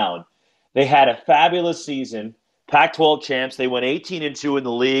and down. They had a fabulous season. Pac-12 champs. They went 18-2 in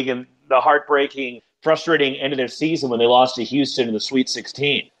the league, and the heartbreaking, frustrating end of their season when they lost to Houston in the Sweet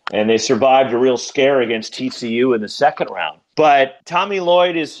 16. And they survived a real scare against TCU in the second round. But Tommy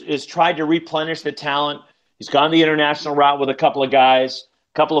Lloyd is tried to replenish the talent. He's gone the international route with a couple of guys,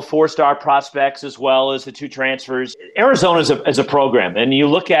 a couple of 4-star prospects as well as the 2 transfers. Arizona is a program. And you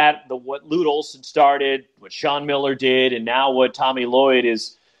look at what Lute Olson started, what Sean Miller did, and now what Tommy Lloyd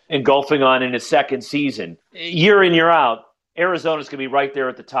is engulfing on in his second season. Year in, year out, Arizona's going to be right there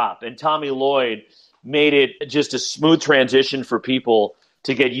at the top. And Tommy Lloyd made it just a smooth transition for people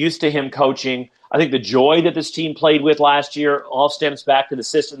to get used to him coaching. I think the joy that this team played with last year all stems back to the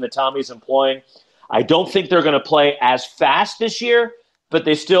system that Tommy's employing. I don't think they're going to play as fast this year, but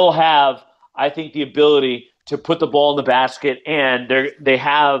they still have, I think, the ability to put the ball in the basket, and they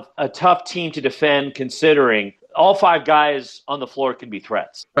have a tough team to defend considering all 5 guys on the floor can be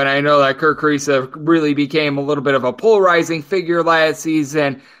threats. But I know that Kirk Ariza really became a little bit of a polarizing figure last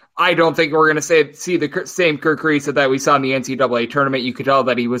season. I don't think we're going to see the same Kirk Ariza that we saw in the NCAA tournament. You could tell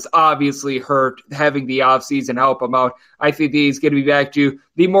that he was obviously hurt, having the offseason help him out. I think he's going to be back to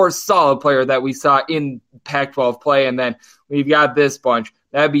the more solid player that we saw in Pac-12 play. And then we've got this bunch.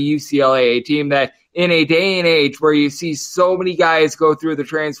 That'd be UCLA, a team that in a day and age where you see so many guys go through the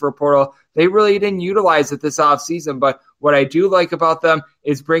transfer portal, they really didn't utilize it this offseason. But what I do like about them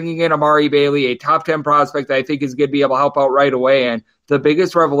is bringing in Amari Bailey, a top 10 prospect that I think is going to be able to help out right away. And the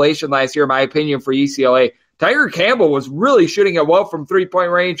biggest revelation last year, in my opinion, for UCLA, Tiger Campbell was really shooting it well from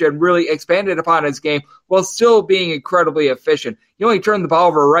three-point range and really expanded upon his game while still being incredibly efficient. He only turned the ball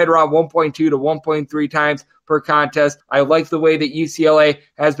over right around 1.2 to 1.3 times per contest. I like the way that UCLA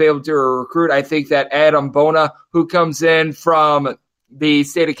has been able to recruit. I think that Adam Bona, who comes in from the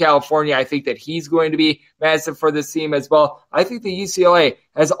state of California, I think that he's going to be massive for this team as well. I think the UCLA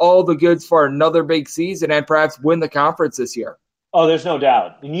has all the goods for another big season and perhaps win the conference this year. Oh, there's no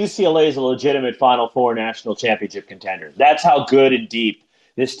doubt. And UCLA is a legitimate Final Four national championship contender. That's how good and deep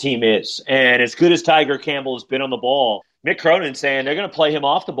this team is. And as good as Tiger Campbell has been on the ball, Mick Cronin's saying they're going to play him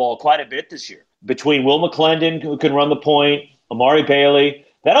off the ball quite a bit this year. Between Will McClendon, who can run the point, Amari Bailey,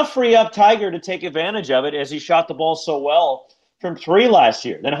 that'll free up Tiger to take advantage of it as he shot the ball so well from 3 last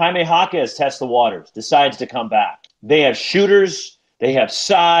year. Then Jaime Jaquez tests the waters, decides to come back. They have shooters, they have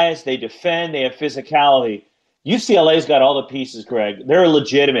size, they defend, they have physicality. UCLA's got all the pieces, Greg. They're a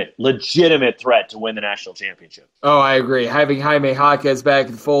legitimate threat to win the national championship. Oh, I agree. Having Jaime Jaquez back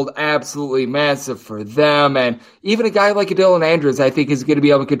in the fold, absolutely massive for them. And even a guy like Dylan Andrews, I think, is going to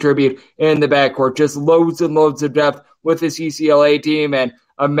be able to contribute in the backcourt. Just loads and loads of depth with this UCLA team. And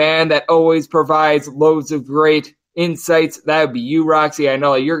a man that always provides loads of great insights, that would be you, Roxy. I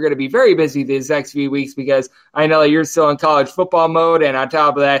know that you're going to be very busy these next few weeks because I know that you're still in college football mode. And on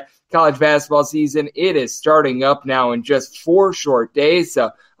top of that, college basketball season, it is starting up now in just 4 short days.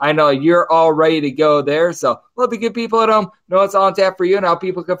 So I know you're all ready to go there. So let the good people at home know it's all on tap for you and how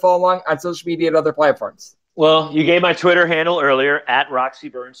people can follow along on social media and other platforms. Well, you gave my Twitter handle earlier, at Roxy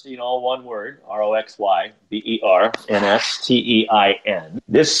Bernstein, all one word, RoxyBernstein.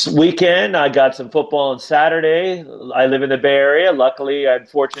 This weekend, I got some football on Saturday. I live in the Bay Area. Luckily, I'm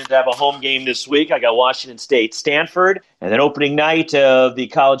fortunate to have a home game this week. I got Washington State, Stanford. And then opening night of the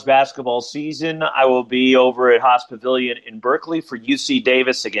college basketball season, I will be over at Haas Pavilion in Berkeley for UC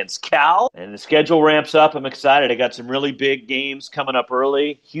Davis against Cal. And the schedule ramps up. I'm excited. I got some really big games coming up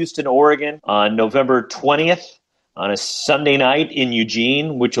early. Houston, Oregon on November 20th on a Sunday night in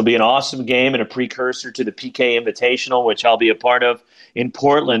Eugene, which will be an awesome game and a precursor to the PK Invitational, which I'll be a part of in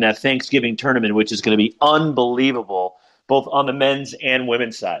Portland, that Thanksgiving tournament, which is going to be unbelievable, both on the men's and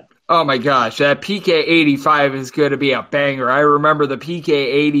women's side. Oh my gosh, that PK 85 is going to be a banger. I remember the PK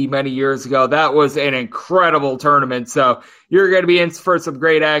 80 many years ago. That was an incredible tournament. So you're going to be in for some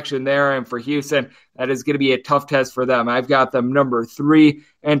great action there. And for Houston, that is going to be a tough test for them. I've got them number 3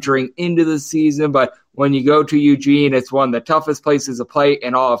 entering into the season, but when you go to Eugene, it's one of the toughest places to play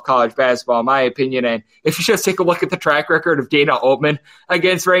in all of college basketball, in my opinion. And if you just take a look at the track record of Dana Altman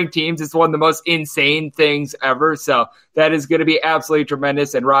against ranked teams, it's one of the most insane things ever. So that is going to be absolutely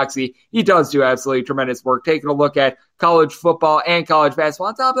tremendous. And Roxy, he does do absolutely tremendous work. Taking a look at college football and college basketball.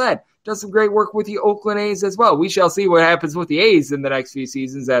 On top of that, does some great work with the Oakland A's as well. We shall see what happens with the A's in the next few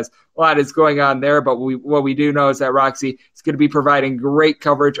seasons, as a lot is going on there. But what we do know is that Roxy is going to be providing great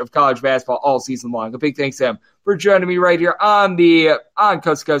coverage of college basketball all season long. A big thanks to him for joining me right here on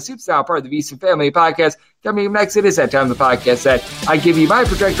Coast to Coast Hoops, now part of the VSiN Family Podcast. Coming up next, it is that time of the podcast that I give you my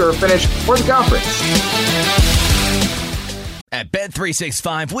projector of finish for the conference. At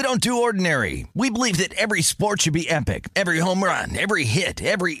Bet365, we don't do ordinary. We believe that every sport should be epic. Every home run, every hit,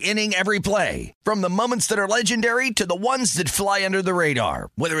 every inning, every play. From the moments that are legendary to the ones that fly under the radar.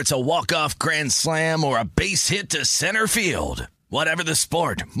 Whether it's a walk-off grand slam or a base hit to center field. Whatever the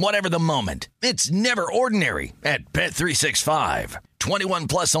sport, whatever the moment. It's never ordinary at Bet365. 21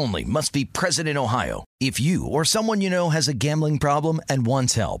 plus only. Must be present in Ohio. If you or someone you know has a gambling problem and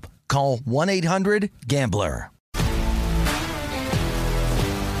wants help, call 1-800-GAMBLER.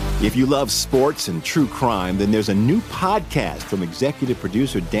 If you love sports and true crime, then there's a new podcast from executive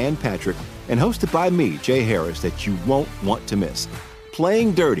producer Dan Patrick and hosted by me, Jay Harris, that you won't want to miss.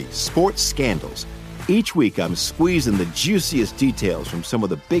 Playing Dirty: Sports Scandals. Each week, I'm squeezing the juiciest details from some of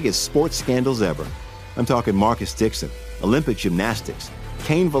the biggest sports scandals ever. I'm talking Marcus Dixon, Olympic gymnastics,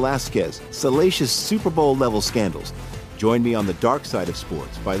 Cain Velasquez, salacious Super Bowl-level scandals. Join me on the dark side of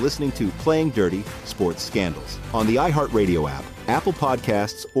sports by listening to Playing Dirty: Sports Scandals on the iHeartRadio app, Apple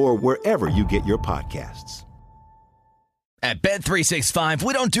Podcasts, or wherever you get your podcasts. At Bet365,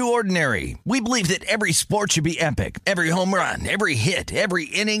 we don't do ordinary. We believe that every sport should be epic. Every home run, every hit, every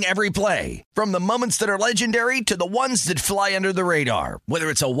inning, every play. From the moments that are legendary to the ones that fly under the radar.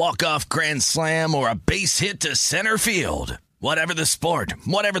 Whether it's a walk-off grand slam or a base hit to center field. Whatever the sport,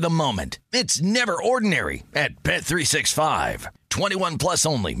 whatever the moment. It's never ordinary at Bet365. 21 plus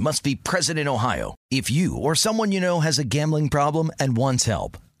only. Must be present in Ohio. If you or someone you know has a gambling problem and wants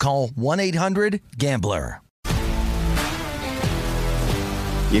help, call 1-800-GAMBLER.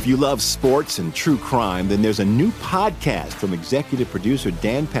 If you love sports and true crime, then there's a new podcast from executive producer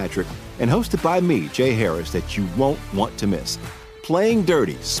Dan Patrick and hosted by me, Jay Harris, that you won't want to miss. Playing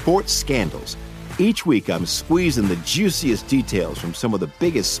Dirty: Sports Scandals. Each week, I'm squeezing the juiciest details from some of the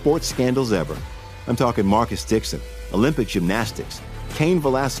biggest sports scandals ever. I'm talking Marcus Dixon, Olympic gymnastics, Cain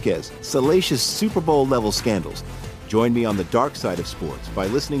Velasquez, salacious Super Bowl-level scandals. Join me on the dark side of sports by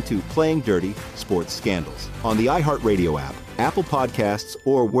listening to Playing Dirty: Sports Scandals on the iHeartRadio app, Apple Podcasts,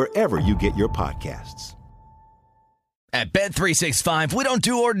 or wherever you get your podcasts. At Bet365, we don't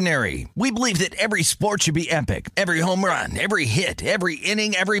do ordinary. We believe that every sport should be epic. Every home run, every hit, every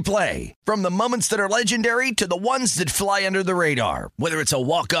inning, every play. From the moments that are legendary to the ones that fly under the radar. Whether it's a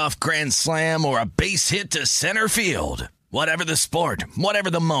walk-off grand slam or a base hit to center field. Whatever the sport, whatever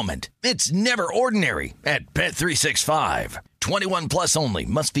the moment. It's never ordinary at Bet365. 21 plus only.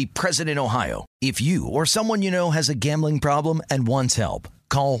 Must be present in Ohio. If you or someone you know has a gambling problem and wants help,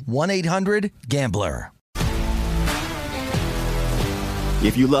 call 1-800-GAMBLER.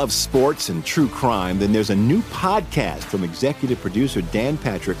 If you love sports and true crime, then there's a new podcast from executive producer Dan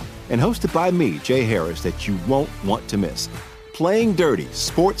Patrick and hosted by me, Jay Harris, that you won't want to miss. Playing Dirty: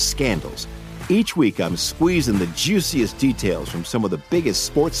 Sports Scandals. Each week, I'm squeezing the juiciest details from some of the biggest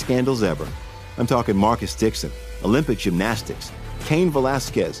sports scandals ever. I'm talking Marcus Dixon, Olympic gymnastics, Cain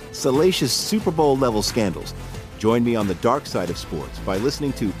Velasquez, salacious Super Bowl-level scandals. Join me on the dark side of sports by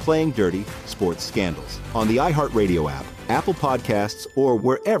listening to Playing Dirty: Sports Scandals on the iHeartRadio app, Apple Podcasts, or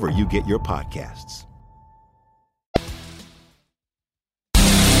wherever you get your podcasts.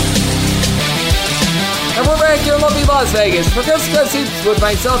 And we're back here in lovely Las Vegas for Coast to Coast Hoops with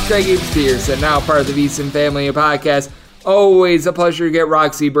myself, Greg Hoops and now part of the VSiN Family Podcast. Always a pleasure to get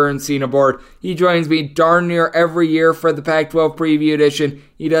Roxy Bernstein aboard. He joins me darn near every year for the Pac-12 Preview Edition.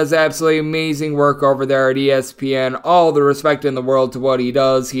 He does absolutely amazing work over there at ESPN. All the respect in the world to what he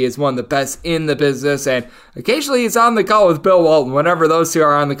does. He is one of the best in the business, and occasionally he's on the call with Bill Walton. Whenever those two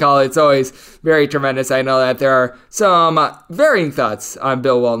are on the call, it's always very tremendous. I know that there are some varying thoughts on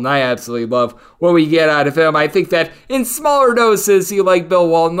Bill Walton. I absolutely love what we get out of him. I think that in smaller doses, you like Bill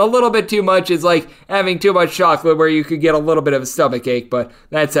Walton. A little bit too much is like having too much chocolate where you could get a little bit of a stomach ache, but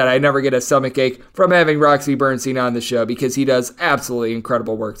that said, I never get a stomach ache from having Roxy Bernstein on the show because he does absolutely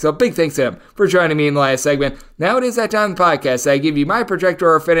incredible work. So big thanks to him for joining me in the last segment. Now it is that time of the podcast I give you my projector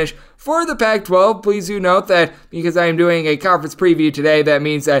or finish for the Pac-12. Please do note that because I am doing a conference preview today, that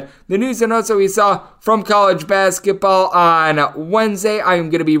means that the news and notes that we saw from college basketball on Wednesday, I am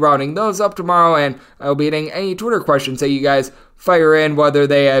going to be rounding those up tomorrow, and I will be hitting any Twitter questions that you guys fire in, whether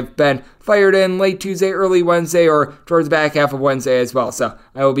they have been fired in late Tuesday, early Wednesday, or towards the back half of Wednesday as well. So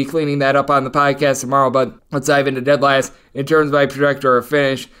I will be cleaning that up on the podcast tomorrow, but let's dive into dead last. In terms of my projector or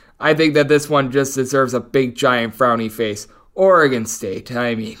finish, I think that this one just deserves a big, giant, frowny face. Oregon State,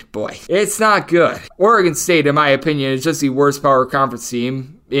 I mean, boy, it's not good. Oregon State, in my opinion, is just the worst power conference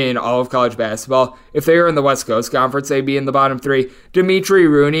team in all of college basketball. If they were in the West Coast Conference, they'd be in the bottom three. Dimitri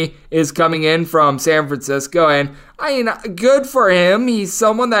Rooney is coming in from San Francisco, and I mean, good for him. He's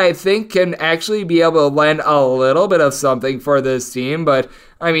someone that I think can actually be able to lend a little bit of something for this team, but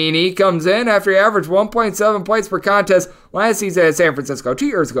I mean, he comes in after he averaged 1.7 points per contest last season at San Francisco. 2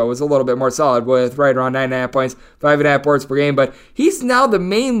 years ago was a little bit more solid with right around 9.5 points, 5.5 boards per game, but he's now the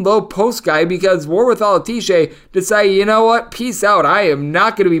main low post guy because Warwithal Atishe decided, you know what, peace out. I am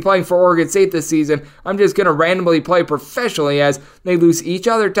not going to be playing for Oregon State this season. I'm just going to randomly play professionally as they lose each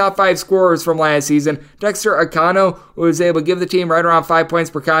other top 5 scorers from last season. Dexter Akano, who was able to give the team right around 5 points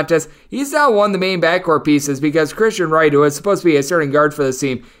per contest, he's now one of the main backcourt pieces because Christian Wright, who is supposed to be a starting guard for this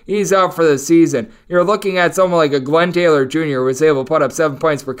team, he's out for the season. You're looking at someone like a Glenn Taylor Jr. who was able to put up 7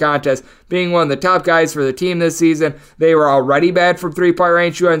 points per contest, being one of the top guys for the team this season. They were already bad from three-point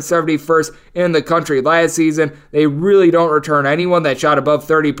range, 271st in the country last season. They really don't return anyone that shot above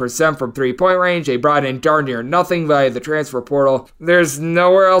 30% from three-point range. They brought in darn near nothing via the transfer portal. There's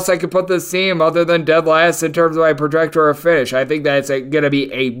nowhere else I could put this team other than dead last in terms of my projector or finish. I think that's going to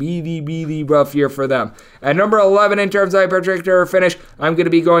be a really, really rough year for them. At number 11 in terms of my projector or finish, I'm going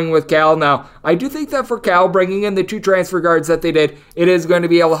to be going with Cal. Now, I do think that for Cal, bringing in the 2 transfer guards that they did, it is going to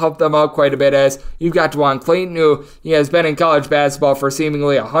be able to help them out quite a bit as you've got DeJuan Clayton, who he has been in college basketball for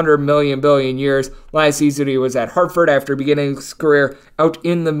seemingly 100 billion years. Last season, he was at Hartford after beginning his career out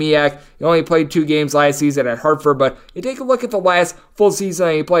in the MEAC. He only played 2 games last season at Hartford, but you take a look at the last full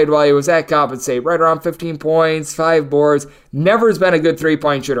season he played while he was at Coppin State, right around 15 points, 5 boards. Never has been a good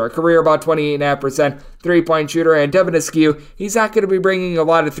three-point shooter. A career about 28.5% three-point shooter. And Devin Askew, he's not going to be bringing a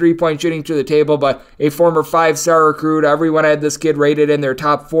lot of three-point shooting to the table, but a former 5-star recruit. Everyone had this kid rated in their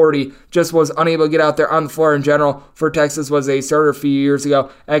top 40. Just was unable to get out there on the floor in general. For Texas, was a starter a few years ago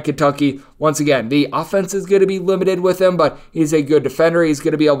at Kentucky. Once again, the offense is going to be limited with him, but he's a good defender. He's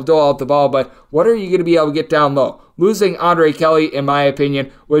going to be able to dole out the ball, but what are you going to be able to get down low? Losing Andre Kelly, in my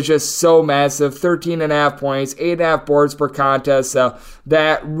opinion, was just so massive. 13.5 points, 8.5 boards per contest, so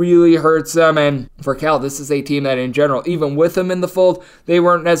that really hurts them. And for Cal, this is a team that in general, even with him in the fold, they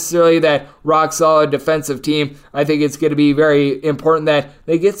weren't necessarily that rock-solid defensive team. I think it's going to be very important that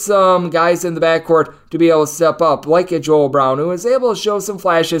they get some guys in the backcourt to be able to step up, like a Joel Brown, who was able to show some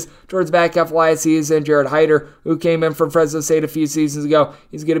flashes towards the back half of last season. Jared Hyder, who came in from Fresno State a few seasons ago,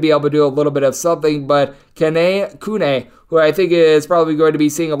 he's going to be able to do a little bit of something, but Kune, who I think is probably going to be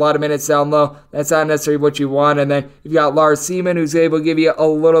seeing a lot of minutes down low. That's not necessarily what you want. And then you've got Lars Seaman, who's able to give you a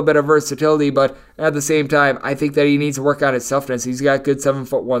little bit of versatility, but at the same time, I think that he needs to work on his toughness. He's got good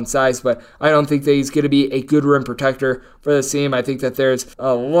 7'1" size, but I don't think that he's going to be a good rim protector for this team. I think that there's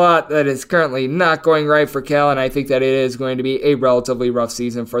a lot that is currently not going right for Cal, and I think that it is going to be a relatively rough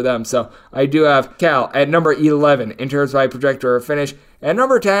season for them. So I do have Cal at number 11 in terms of my projector or finish. At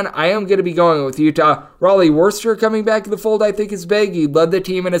number 10, I am going to be going with Utah. Raleigh Worcester coming back to the fold, I think, is big. He led the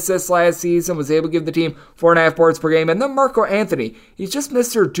team in assists last season, was able to give the team 4.5 boards per game. And then Marco Anthony, he's just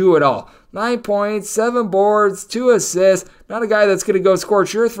Mr. Do-It-All. 9 points, 7 boards, 2 assists. Not a guy that's going to go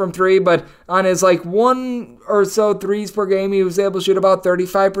scorched earth from 3, but on his 1 or so threes per game, he was able to shoot about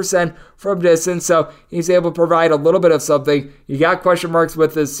 35% from distance, so he's able to provide a little bit of something. You got question marks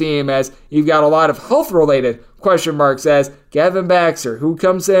with this team as you've got a lot of health-related question marks as Gavin Baxter, who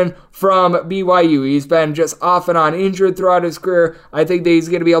comes in from BYU. He's been just off and on injured throughout his career. I think that he's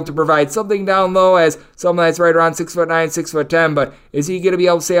going to be able to provide something down low as someone that's right around 6'9", 6'10", but is he going to be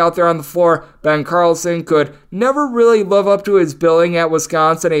able to stay out there on the floor? Ben Carlson could never really live up to his billing at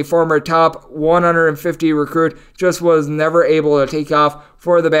Wisconsin. A former top 150 recruit, just was never able to take off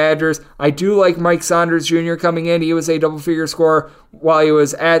for the Badgers. I do like Mike Saunders Jr. coming in. He was a double-figure scorer while he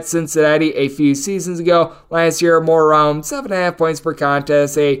was at Cincinnati a few seasons ago. Last year, more around 7.5 points per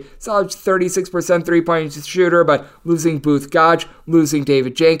contest, a solid 36% three-point shooter, but losing Booth Gotch, losing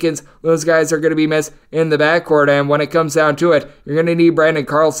David Jenkins, those guys are going to be missed in the backcourt, and when it comes down to it, you're going to need Brandon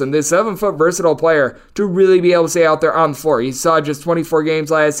Carlson, this 7-foot versatile player, to really be able to stay out there on the floor. He saw just 24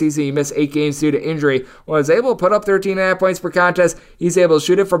 games last season. He missed 8 games due to injury. Was able to put up 13.5 points per contest. He's able to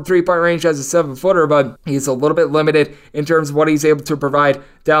shoot it from three-point range as a 7-footer, but he's a little bit limited in terms of what he's able to provide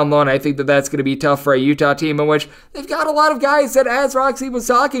down low, and I think that that's going to be tough for a Utah team in which they've got a lot of guys that, as Roxy was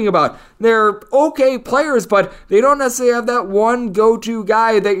talking about, they're okay players, but they don't necessarily have that one go-to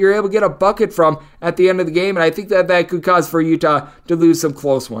guy that you're able to get a bucket from at the end of the game, and I think that that could cause for Utah to lose some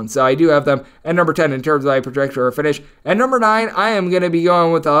close ones. So I do have them at number 10 in terms of my projector or finish. At number 9, I am going to be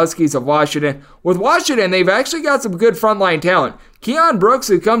going with the Huskies of Washington. With Washington, they've actually got some good frontline talent. Keon Brooks,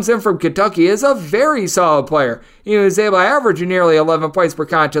 who comes in from Kentucky, is a very solid player. He was able to average nearly 11 points per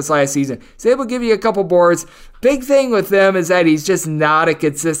contest last season. He's able to give you a couple boards. Big thing with him is that he's just not a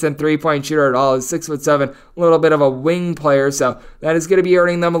consistent three-point shooter at all. He's 6'7", a little bit of a wing player, so that is going to be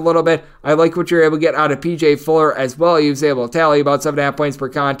hurting them a little bit. I like what you're able to get out of P.J. Fuller as well. He was able to tally about 7.5 points per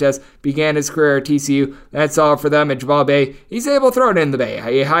contest, began his career at TCU. That's all for them. And Jamal Bay, he's able to throw it in the Bay.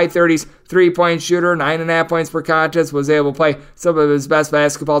 A high 30s three-point shooter, 9.5 points per contest, was able to play some of his best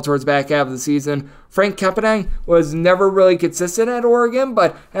basketball towards the back half of the season. Frank Keppenang was never really consistent at Oregon,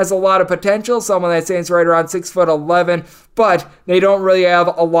 but has a lot of potential. Someone that stands right around 6'11", but they don't really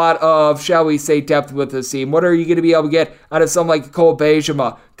have a lot of, shall we say, depth with this team. What are you going to be able to get out of someone like Cole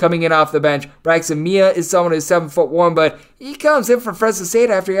Bejema coming in off the bench? Braxton Mia is someone who's 7'1", but he comes in from Fresno State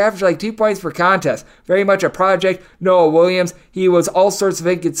after he averaged like 2 points per contest. Very much a project. Noah Williams, he was all sorts of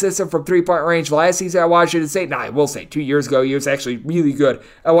inconsistent from three-point range last season at Washington State. Now, I will say, 2 years ago, he was actually really good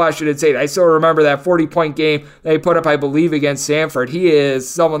at Washington State. I still remember that 40-point game that he put up, I believe, against Stanford. He is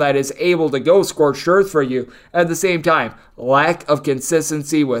someone that is able to go scorched earth for you. At the same time, lack of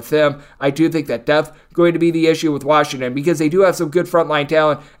consistency with him. I do think that depth going to be the issue with Washington because they do have some good frontline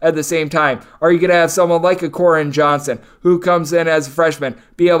talent. At the same time, are you going to have someone like a Corin Johnson who comes in as a freshman,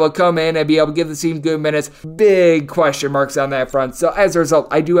 be able to come in and be able to give the team good minutes? Big question marks on that front. So as a result,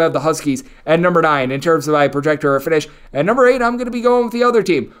 I do have the Huskies at number 9 in terms of my projector or finish. At number 8, I'm going to be going with the other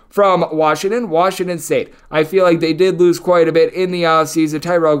team from Washington State. I feel like they did lose quite a bit in the offseason.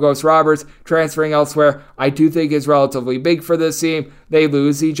 Tyrell Ghost-Roberts transferring elsewhere, I do think is relatively big for this team. They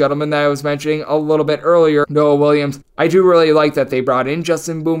lose the gentleman that I was mentioning a little bit earlier, Noah Williams. I do really like that they brought in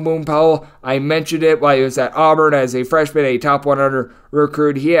Justin Boom Boom Powell. I mentioned it while he was at Auburn as a freshman, a top 100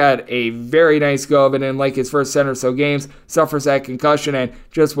 recruit. He had a very nice go of it in like his first 10 or so games, suffers that concussion, and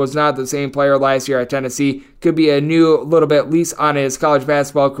just was not the same player last year at Tennessee. Could be a new little bit lease on his college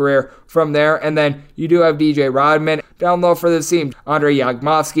basketball career from there. And then you do have DJ Rodman down low for this team. Andre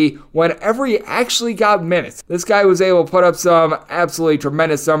Yagmovsky, whenever he actually got minutes, this guy was able to put up some absolutely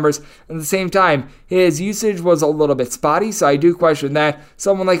tremendous numbers. At the same time, his usage was a little bit spotty, so I do question that.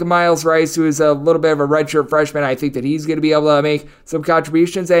 Someone like Miles Rice, who is a little bit of a redshirt freshman, I think that he's going to be able to make some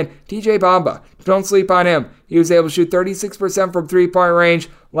contributions. And TJ Bamba, don't sleep on him. He was able to shoot 36% from three-point range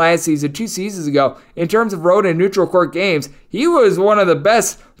last season, 2 seasons ago. In terms of road and neutral court games, he was one of the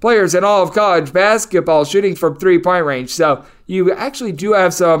best players in all of college basketball shooting from three-point range. So you actually do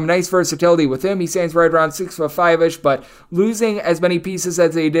have some nice versatility with him. He stands right around 6'5"-ish, but losing as many pieces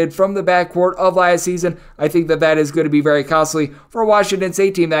as they did from the backcourt of last season, I think that that is going to be very costly for a Washington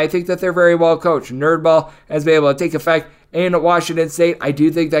State team that I think that they're very well coached. Nerdball has been able to take effect in Washington State. I do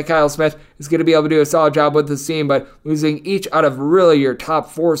think that Kyle Smith is going to be able to do a solid job with this team, but losing each out of really your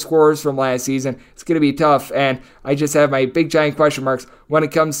top 4 scorers from last season, it's going to be tough, and I just have my big giant question marks when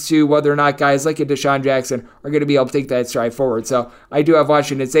it comes to whether or not guys like a Deshaun Jackson are going to be able to take that stride forward. So I do have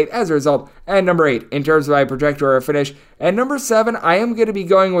Washington State as a result at number 8 in terms of my projector or finish. At number 7, I am going to be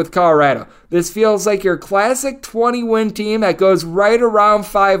going with Colorado. This feels like your classic 20-win team that goes right around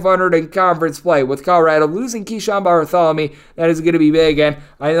 500 in conference play. With Colorado losing Keyshawn Bartholomew, that is going to be big, and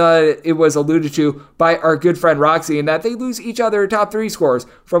I know that it was alluded to by our good friend Roxy in that they lose each other top 3 scorers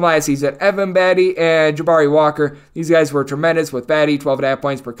from last season. Evan Batty and Jabari Walker. These guys were tremendous, with Batty 12.5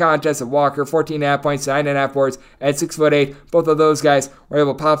 points per contest and Walker 14.5 points, 9.5 boards at 6'8". Both of those guys were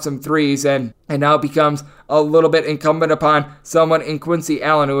able to pop some threes, and And now it becomes a little bit incumbent upon someone in Quincy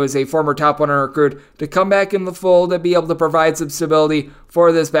Allen, who is a former top 100 recruit, to come back in the fold and be able to provide some stability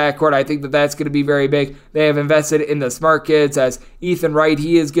for this backcourt. I think that that's going to be very big. They have invested in the smart kids, as Ethan Wright,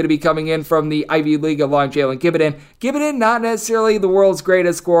 he is going to be coming in from the Ivy League along Jalen Gibbiton. Gibbiton, not necessarily the world's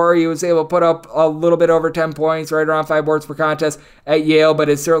greatest scorer. He was able to put up a little bit over 10 points, right around 5 boards per contest at Yale, but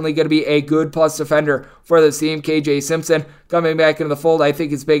is certainly going to be a good plus defender for the team. KJ Simpson coming back into the fold, I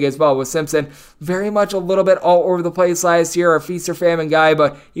think is big as well, with Simpson very much a little bit all over the place last year, a feast or famine guy,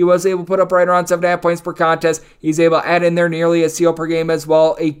 but he was able to put up right around 7.5 points per contest. He's able to add in there nearly a steal per game as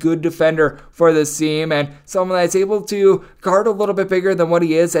well, a good defender for this team, and someone that's able to guard a little bit bigger than what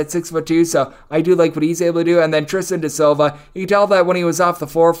he is at 6'2", so I do like what he's able to do. And then Tristan De Silva, you can tell that when he was off the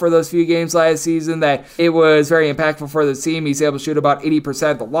floor for those few games last season that it was very impactful for the team. He's able to shoot about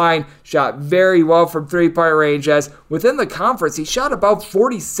 80% of the line, shot very well from three-point range, as within the conference he shot about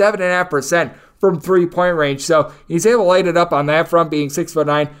 47.5% from three-point range, so he's able to light it up on that front, being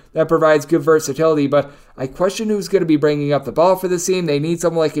 6'9". That provides good versatility, but I question who's going to be bringing up the ball for this team. They need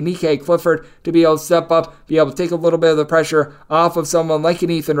someone like a Nikkei Clifford to be able to step up, be able to take a little bit of the pressure off of someone like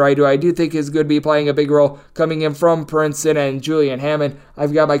an Ethan Wright, who I do think is going to be playing a big role coming in from Princeton, and Julian Hammond.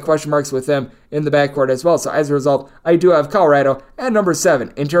 I've got my question marks with him in the backcourt as well. So as a result, I do have Colorado at number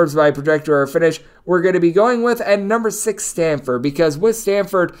 7. In terms of my projector or finish, we're going to be going with at number 6 Stanford, because with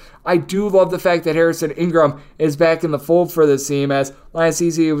Stanford, I do love the fact that Harrison Ingram is back in the fold for this team, as last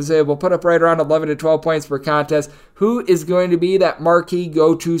season he was able to put up right around 11 to 12 points per contest. Who is going to be that marquee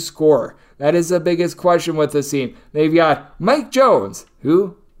go-to scorer? That is the biggest question with this team. They've got Mike Jones,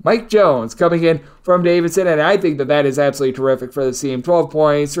 Mike Jones coming in from Davidson, and I think that that is absolutely terrific for the team. 12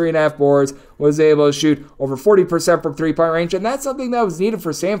 points, 3.5 boards, was able to shoot over 40% from three-point range, and that's something that was needed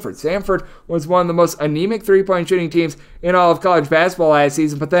for Stanford. Stanford was one of the most anemic three-point shooting teams in all of college basketball last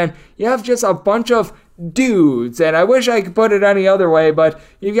season, but then you have just a bunch of dudes, and I wish I could put it any other way, but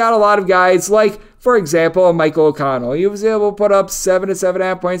you've got a lot of guys like, for example, Michael O'Connell. He was able to put up 7 to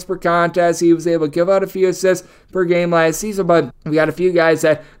 7.5 points per contest. He was able to give out a few assists per game last season, but we got a few guys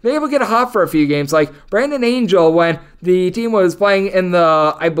that were able to get hot for a few games, like Brandon Angel when the team was playing in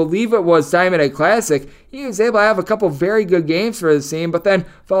the, I believe it was Diamond Egg Classic. He was able to have a couple very good games for his team, but then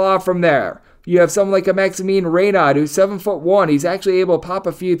fell off from there. You have someone like a Maximine Reynaud, who's 7'1". He's actually able to pop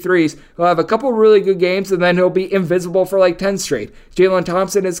a few threes. He'll have a couple really good games, and then he'll be invisible for like 10 straight. Jalen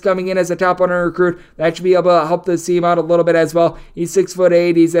Thompson is coming in as a top 100 recruit. That should be able to help this team out a little bit as well. He's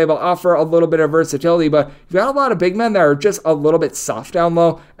 6'8". He's able to offer a little bit of versatility, but you've got a lot of big men that are just a little bit soft down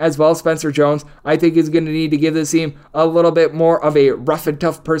low as well. Spencer Jones, I think, is going to need to give this team a little bit more of a rough and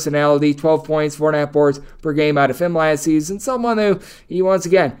tough personality. 12 points, 4.5 boards per game out of him last season. Someone who, he once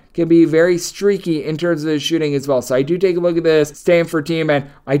again, can be very streaky in terms of his shooting as well. So I do take a look at this Stanford team, and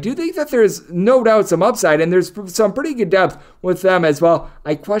I do think that there's no doubt some upside, and there's some pretty good depth with them as well.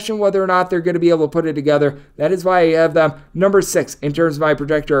 I question whether or not they're going to be able to put it together. That is why I have them number 6 in terms of my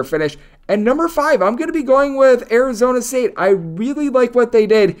projector or finish. And number 5, I'm going to be going with Arizona State. I really like what they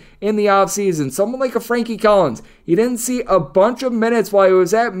did in the offseason. Someone like a Frankie Collins. He didn't see a bunch of minutes while he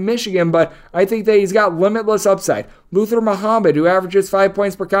was at Michigan, but I think that he's got limitless upside. Luther Muhammad, who averages 5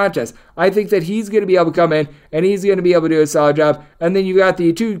 points per contest. I think that he's going to be able to come in, and he's going to be able to do a solid job. And then you got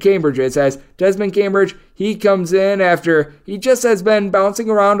the 2 Cambridges, as Desmond Cambridge, he comes in after he just has been bouncing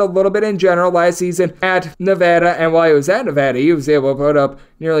around a little bit in general last season at Nevada, and while he was at Nevada, he was able to put up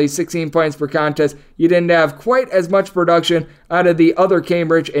nearly 16 points per contest. You didn't have quite as much production out of the other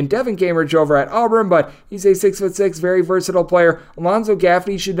Cambridge and Devin Cambridge over at Auburn, but he's a 6'6", very versatile player. Alonzo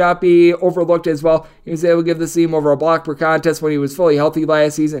Gaffney should not be overlooked as well. He was able to give the team over a block per contest when he was fully healthy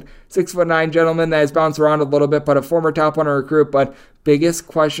last season. 6'9" gentleman that has bounced around a little bit, but a former top 100 recruit. But biggest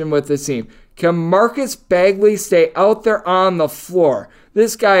question with this team, can Marcus Bagley stay out there on the floor?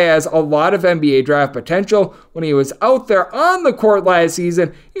 This guy has a lot of NBA draft potential. When he was out there on the court last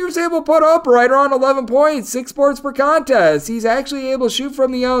season, he was able to put up right around 11 points, 6 boards per contest. He's actually able to shoot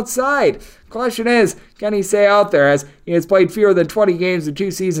from the outside. Question is, can he stay out there, as he has played fewer than 20 games in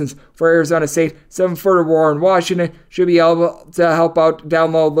 2 seasons for Arizona State? 7-footer Warren Washington should be able to help out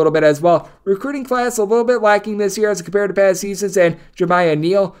down low a little bit as well. Recruiting class a little bit lacking this year as compared to past seasons, and Jemiah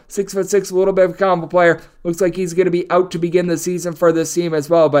Neal, 6'6", a little bit of a combo player. Looks like he's going to be out to begin the season for this team as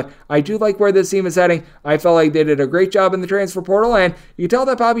well, but I do like where this team is heading. I felt like they did a great job in the transfer portal, and you can tell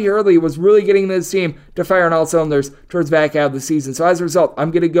that Bobby Hurley was really getting this team to fire on all cylinders towards the back half of the season. So as a result,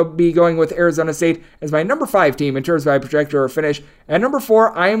 I'm going to be going with Arizona State as my number 5 team in terms of my projector or finish. At number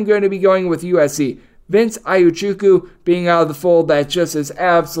 4, I am going to be going with USC. Vince Iuchukwu being out of the fold, that just is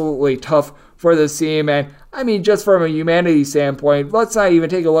absolutely tough for this team, and I mean, just from a humanity standpoint, let's not even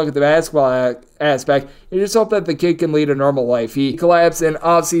take a look at the basketball aspect. You just hope that the kid can lead a normal life. He collapsed in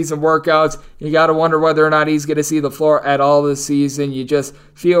off-season workouts. You got to wonder whether or not he's going to see the floor at all this season. You just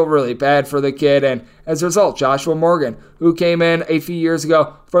feel really bad for the kid. And as a result, Joshua Morgan, who came in a few years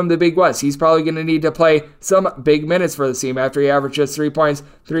ago from the Big West, he's probably going to need to play some big minutes for the team after he averaged just 3 points,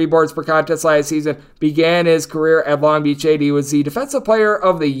 3 boards per contest last season. Began his career at Long Beach State. He was the Defensive Player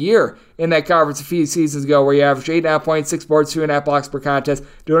of the Year in that conference a few seasons ago, where he averaged 8.5 points, 6 boards, 2.5 blocks per contest.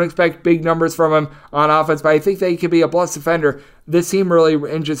 Don't expect big numbers from him on offense, but I think that he could be a plus defender. This team really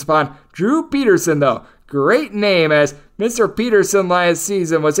hinges upon Drew Peterson, though. Great name, as Mr. Peterson last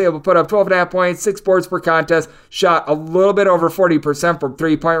season was able to put up 12.5 points, 6 boards per contest, shot a little bit over 40% from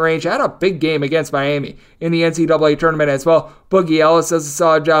three-point range, had a big game against Miami in the NCAA tournament as well. Boogie Ellis does a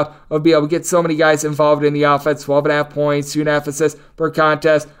solid job of being able to get so many guys involved in the offense, 12.5 points, 2.5 assists per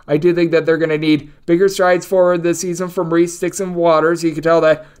contest. I do think that they're going to need bigger strides forward this season from Reese Dixon Waters. You can tell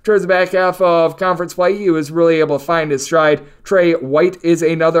that towards the back half of conference play, he was really able to find his stride. Trey White is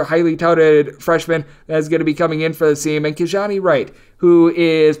another highly touted freshman that's going to be coming in for the team, and Kijani Wright, who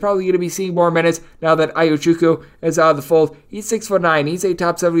is probably going to be seeing more minutes now that Ayochukwu is out of the fold. He's 6'9". He's a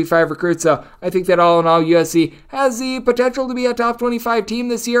top 75 recruit, so I think that all in all, USC has the potential to be a top 25 team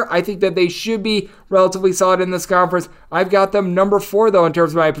this year. I think that they should be relatively solid in this conference. I've got them number 4, though, in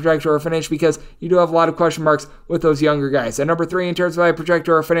terms of my projector or finish, because you do have a lot of question marks with those younger guys. At number 3, in terms of my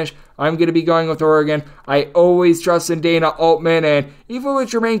projector or finish, I'm going to be going with Oregon. I always trust in Dana Altman, and even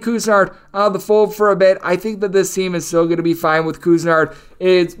with Jermaine Couisnard out of the fold for a bit, I think that this team is still going to be fine with Couisnard.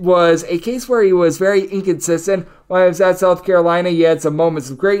 It was a case where he was very inconsistent. While he was at South Carolina, he had some moments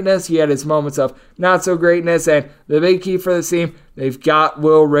of greatness. He had his moments of not so greatness. And the big key for the team, they've got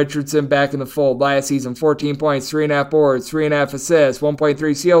Will Richardson back in the fold. Last season, 14 points, 3.5 boards, 3.5 assists,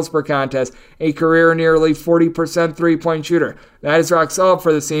 1.3 steals per contest, a career nearly 40% three-point shooter. That is rock solid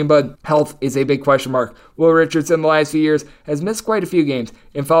for the team, but health is a big question mark. Will Richardson the last few years has missed quite a few games.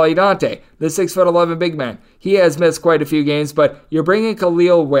 And Fali Dante, the 6'11" big man, he has missed quite a few games, but you're bringing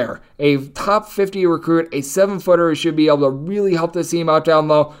Khalil Ware, a top 50 recruit, a 7-footer who should be able to really help this team out down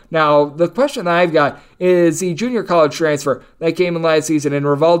low. Now, the question that I've got is the junior college transfer that came in last season in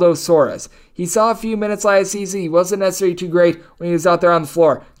Rivaldo Soares. He saw a few minutes last season. He wasn't necessarily too great when he was out there on the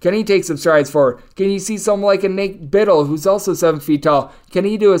floor. Can he take some strides forward? Can you see someone like a Nate Biddle, who's also 7 feet tall? Can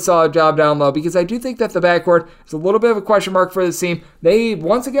he do a solid job down low? Because I do think that the backcourt is a little bit of a question mark for this team. They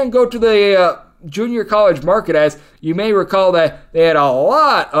once again go to the junior college market, as you may recall that they had a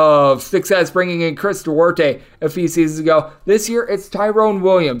lot of success bringing in Chris Duarte a few seasons ago. This year, it's Tyrone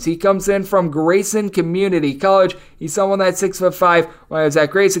Williams. He comes in from Grayson Community College. He's someone that's 6'5". When I was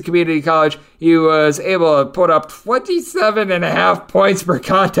at Grayson Community College, he was able to put up 27.5 points per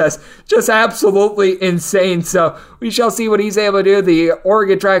contest. Just absolutely insane. So we shall see what he's able to do. The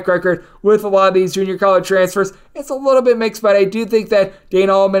Oregon track record with a lot of these junior college transfers, it's a little bit mixed, but I do think that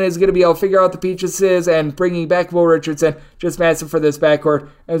Dana Altman is going to be able to figure out the pieces, and bringing back Will Richardson, just massive for this backcourt.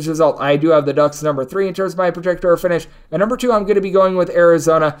 As a result, I do have the Ducks number 3 in terms of my projector or finish. And number 2, I'm going to be going with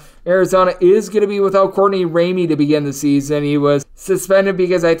Arizona. Arizona is going to be without Courtney Ramey to begin the season. He was suspended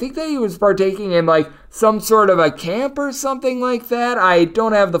because I think that he was partaking in some sort of a camp or something like that. I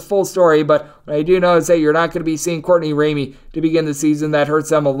don't have the full story, but what I do know is that you're not going to be seeing Courtney Ramey to begin the season. That hurts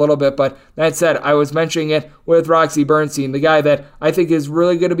them a little bit, but that said, I was mentioning it with Roxy Bernstein, the guy that I think is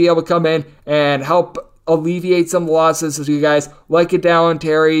really going to be able to come in and help alleviate some losses to guys like Dallin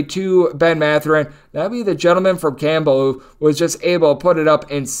Terry, to Ben Matherin. That'd be the gentleman from Campbell who was just able to put it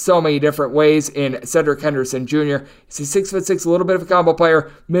up in so many different ways in Cedric Henderson Jr. He's a 6'6", a little bit of a combo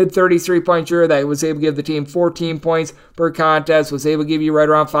player, mid-30s three-point shooter that was able to give the team 14 points per contest, was able to give you right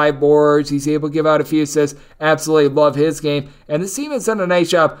around 5 boards. He's able to give out a few assists. Absolutely love his game. And this team has done a nice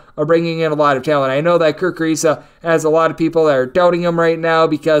job of bringing in a lot of talent. I know that Kirk Risa has a lot of people that are doubting him right now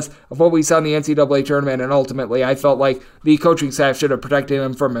because of what we saw in the NCAA tournament, and ultimately I felt like the coaching staff should have protected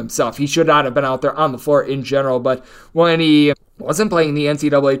him from himself. He should not have been out there on the floor in general, but when he wasn't playing the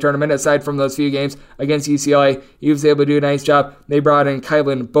NCAA tournament, aside from those few games against UCLA, he was able to do a nice job. They brought in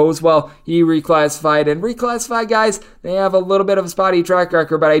Kylan Boswell. He reclassified guys, they have a little bit of a spotty track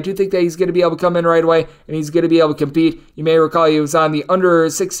record, but I do think that he's going to be able to come in right away, and he's going to be able to compete. You may recall he was on the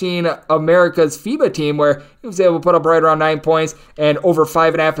under-16 America's FIBA team, where he was able to put up right around 9 points and over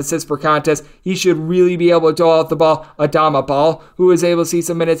 5.5 assists per contest. He should really be able to dole out the ball. Adama Ball, who was able to see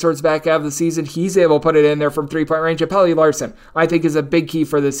some minutes towards the back half of the season, he's able to put it in there from 3-point range. And Pelly Larson, I think, is a big key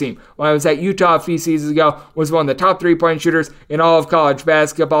for this team. When I was at Utah a few seasons ago, was one of the top 3-point shooters in all of college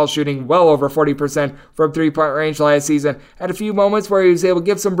basketball, shooting well over 40% from 3-point range last season. Had a few moments where he was able to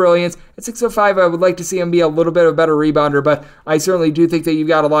give some brilliance. At 6'5", I would like to see him be a little bit of a better rebounder, but I certainly do think that you've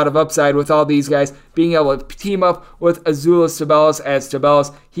got a lot of upside with all these guys being able to team up with Azuolas Tubelis. As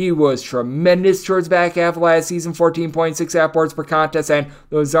Tubelis, he was tremendous towards back half of last season, 14.6 half boards per contest, and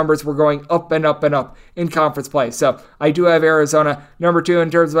those numbers were going up and up and up in conference play. So I do have Arizona number 2 in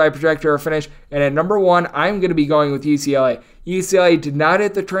terms of my projector finish, and at number 1, I'm going to be going with UCLA. UCLA did not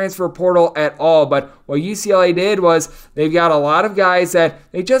hit the transfer portal at all, but what UCLA did was they've got a lot of guys that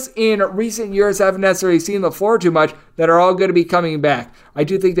they just in recent years haven't necessarily seen the floor too much that are all going to be coming back. I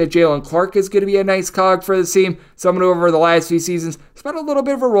do think that Jalen Clark is going to be a nice cog for the team, someone who over the last few seasons has been a little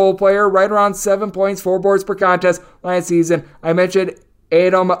bit of a role player, right around 7 points, 4 boards per contest last season. I mentioned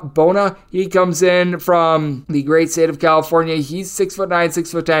Adam Bona, he comes in from the great state of California. He's 6'9",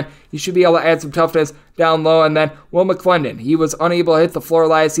 6'10". He should be able to add some toughness down low. And then Will McClendon, he was unable to hit the floor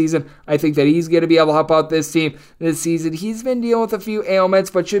last season. I think that he's going to be able to help out this team this season. He's been dealing with a few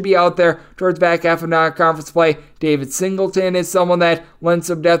ailments, but should be out there towards back half of non-conference play. David Singleton is someone that lends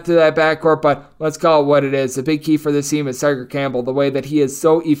some depth to that backcourt, but let's call it what it is. The big key for this team is Tiger Campbell, the way that he is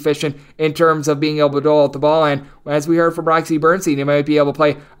so efficient in terms of being able to dole out the ball. And as we heard from Roxy Bernstein, he might be able to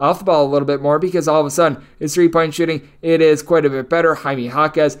play off the ball a little bit more because all of a sudden his 3-point shooting, it is quite a bit better. Jaime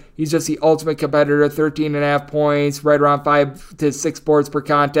Jaquez, he's just the ultimate competitor, 13.5 points, right around 5 to 6 boards per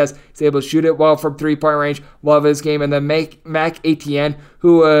contest. He's able to shoot it well from 3-point range. Love his game. And then Mac Etienne,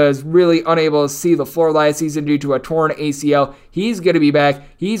 who was really unable to see the floor last season due to a torn ACL. He's going to be back.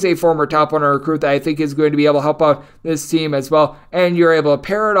 He's a former top 100 recruit that I think is going to be able to help out this team as well. And you're able to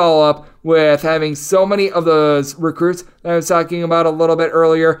pair it all up with having so many of those recruits that I was talking about a little bit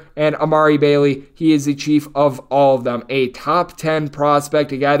earlier. And Amari Bailey, he is the chief of all of them. A top 10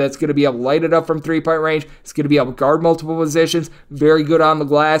 prospect, a guy that's going to be able to light it up from 3-point range. He's going to be able to guard multiple positions. Very good on the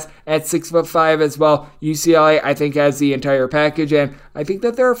glass at 6'5" as well. UCLA, I think, has the entire package, and I think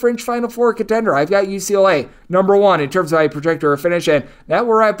that they're a fringe Final Four contender. I've got UCLA number 1 in terms of my projector finish, and that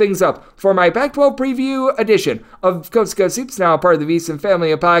will wrap things up for my Pac-12 preview edition of Coast to Coast Hoops, now part of the VSiN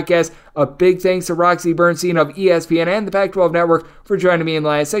family of podcasts. A big thanks to Roxy Bernstein of ESPN and the Pac-12 Network for joining me in the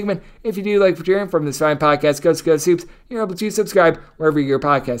last segment. If you do like what you're hearing from this fine podcast, Coast to Coast Hoops, you're able to subscribe wherever you get your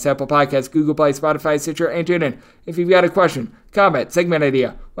podcasts, Apple Podcasts, Google Play, Spotify, Stitcher, and TuneIn. If you've got a question, comment, segment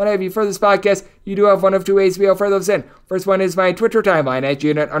idea, what have you for this podcast, you do have one of 2 ways to be able to throw those in. First one is my Twitter timeline at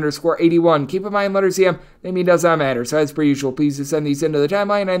unit_81. Keep in mind, letters CM, they mean does not matter. So as per usual, please do send these into the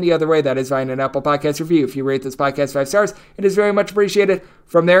timeline. And the other way, that is via an Apple Podcast review. If you rate this podcast 5 stars, it is very much appreciated.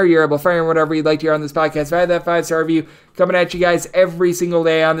 From there, you're able to fire in whatever you'd like to hear on this podcast via that 5-star review, coming at you guys every single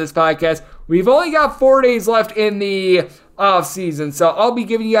day on this podcast. We've only got 4 days left in the off season, so I'll be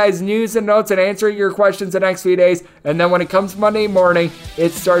giving you guys news and notes and answering your questions the next few days. And then when it comes Monday morning,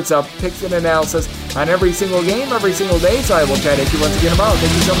 it starts up picks and analysis on every single game, every single day. So I will chat at you once again tomorrow.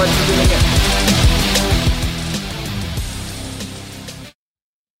 Thank you so much for tuning in.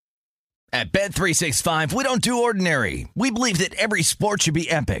 At Bet365, we don't do ordinary. We believe that every sport should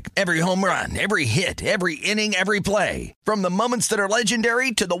be epic. Every home run, every hit, every inning, every play. From the moments that are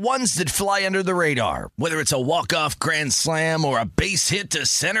legendary to the ones that fly under the radar. Whether it's a walk-off grand slam or a base hit to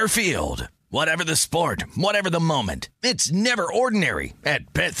center field. Whatever the sport, whatever the moment. It's never ordinary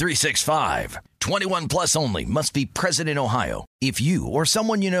at Bet365. 21 plus only. Must be present in Ohio. If you or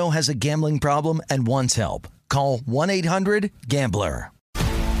someone you know has a gambling problem and wants help, call 1-800-GAMBLER.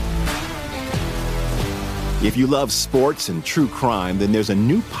 If you love sports and true crime, then there's a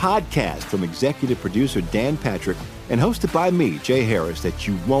new podcast from executive producer Dan Patrick and hosted by me, Jay Harris, that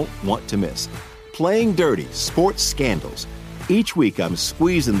you won't want to miss. Playing Dirty: Sports Scandals. Each week, I'm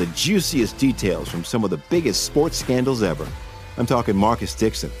squeezing the juiciest details from some of the biggest sports scandals ever. I'm talking Marcus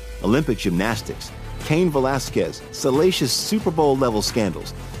Dixon, Olympic gymnastics, Cain Velasquez, salacious Super Bowl-level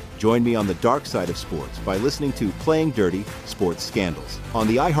scandals. Join me on the dark side of sports by listening to Playing Dirty: Sports Scandals on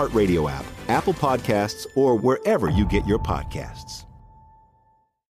the iHeartRadio app, Apple Podcasts, or wherever you get your podcasts.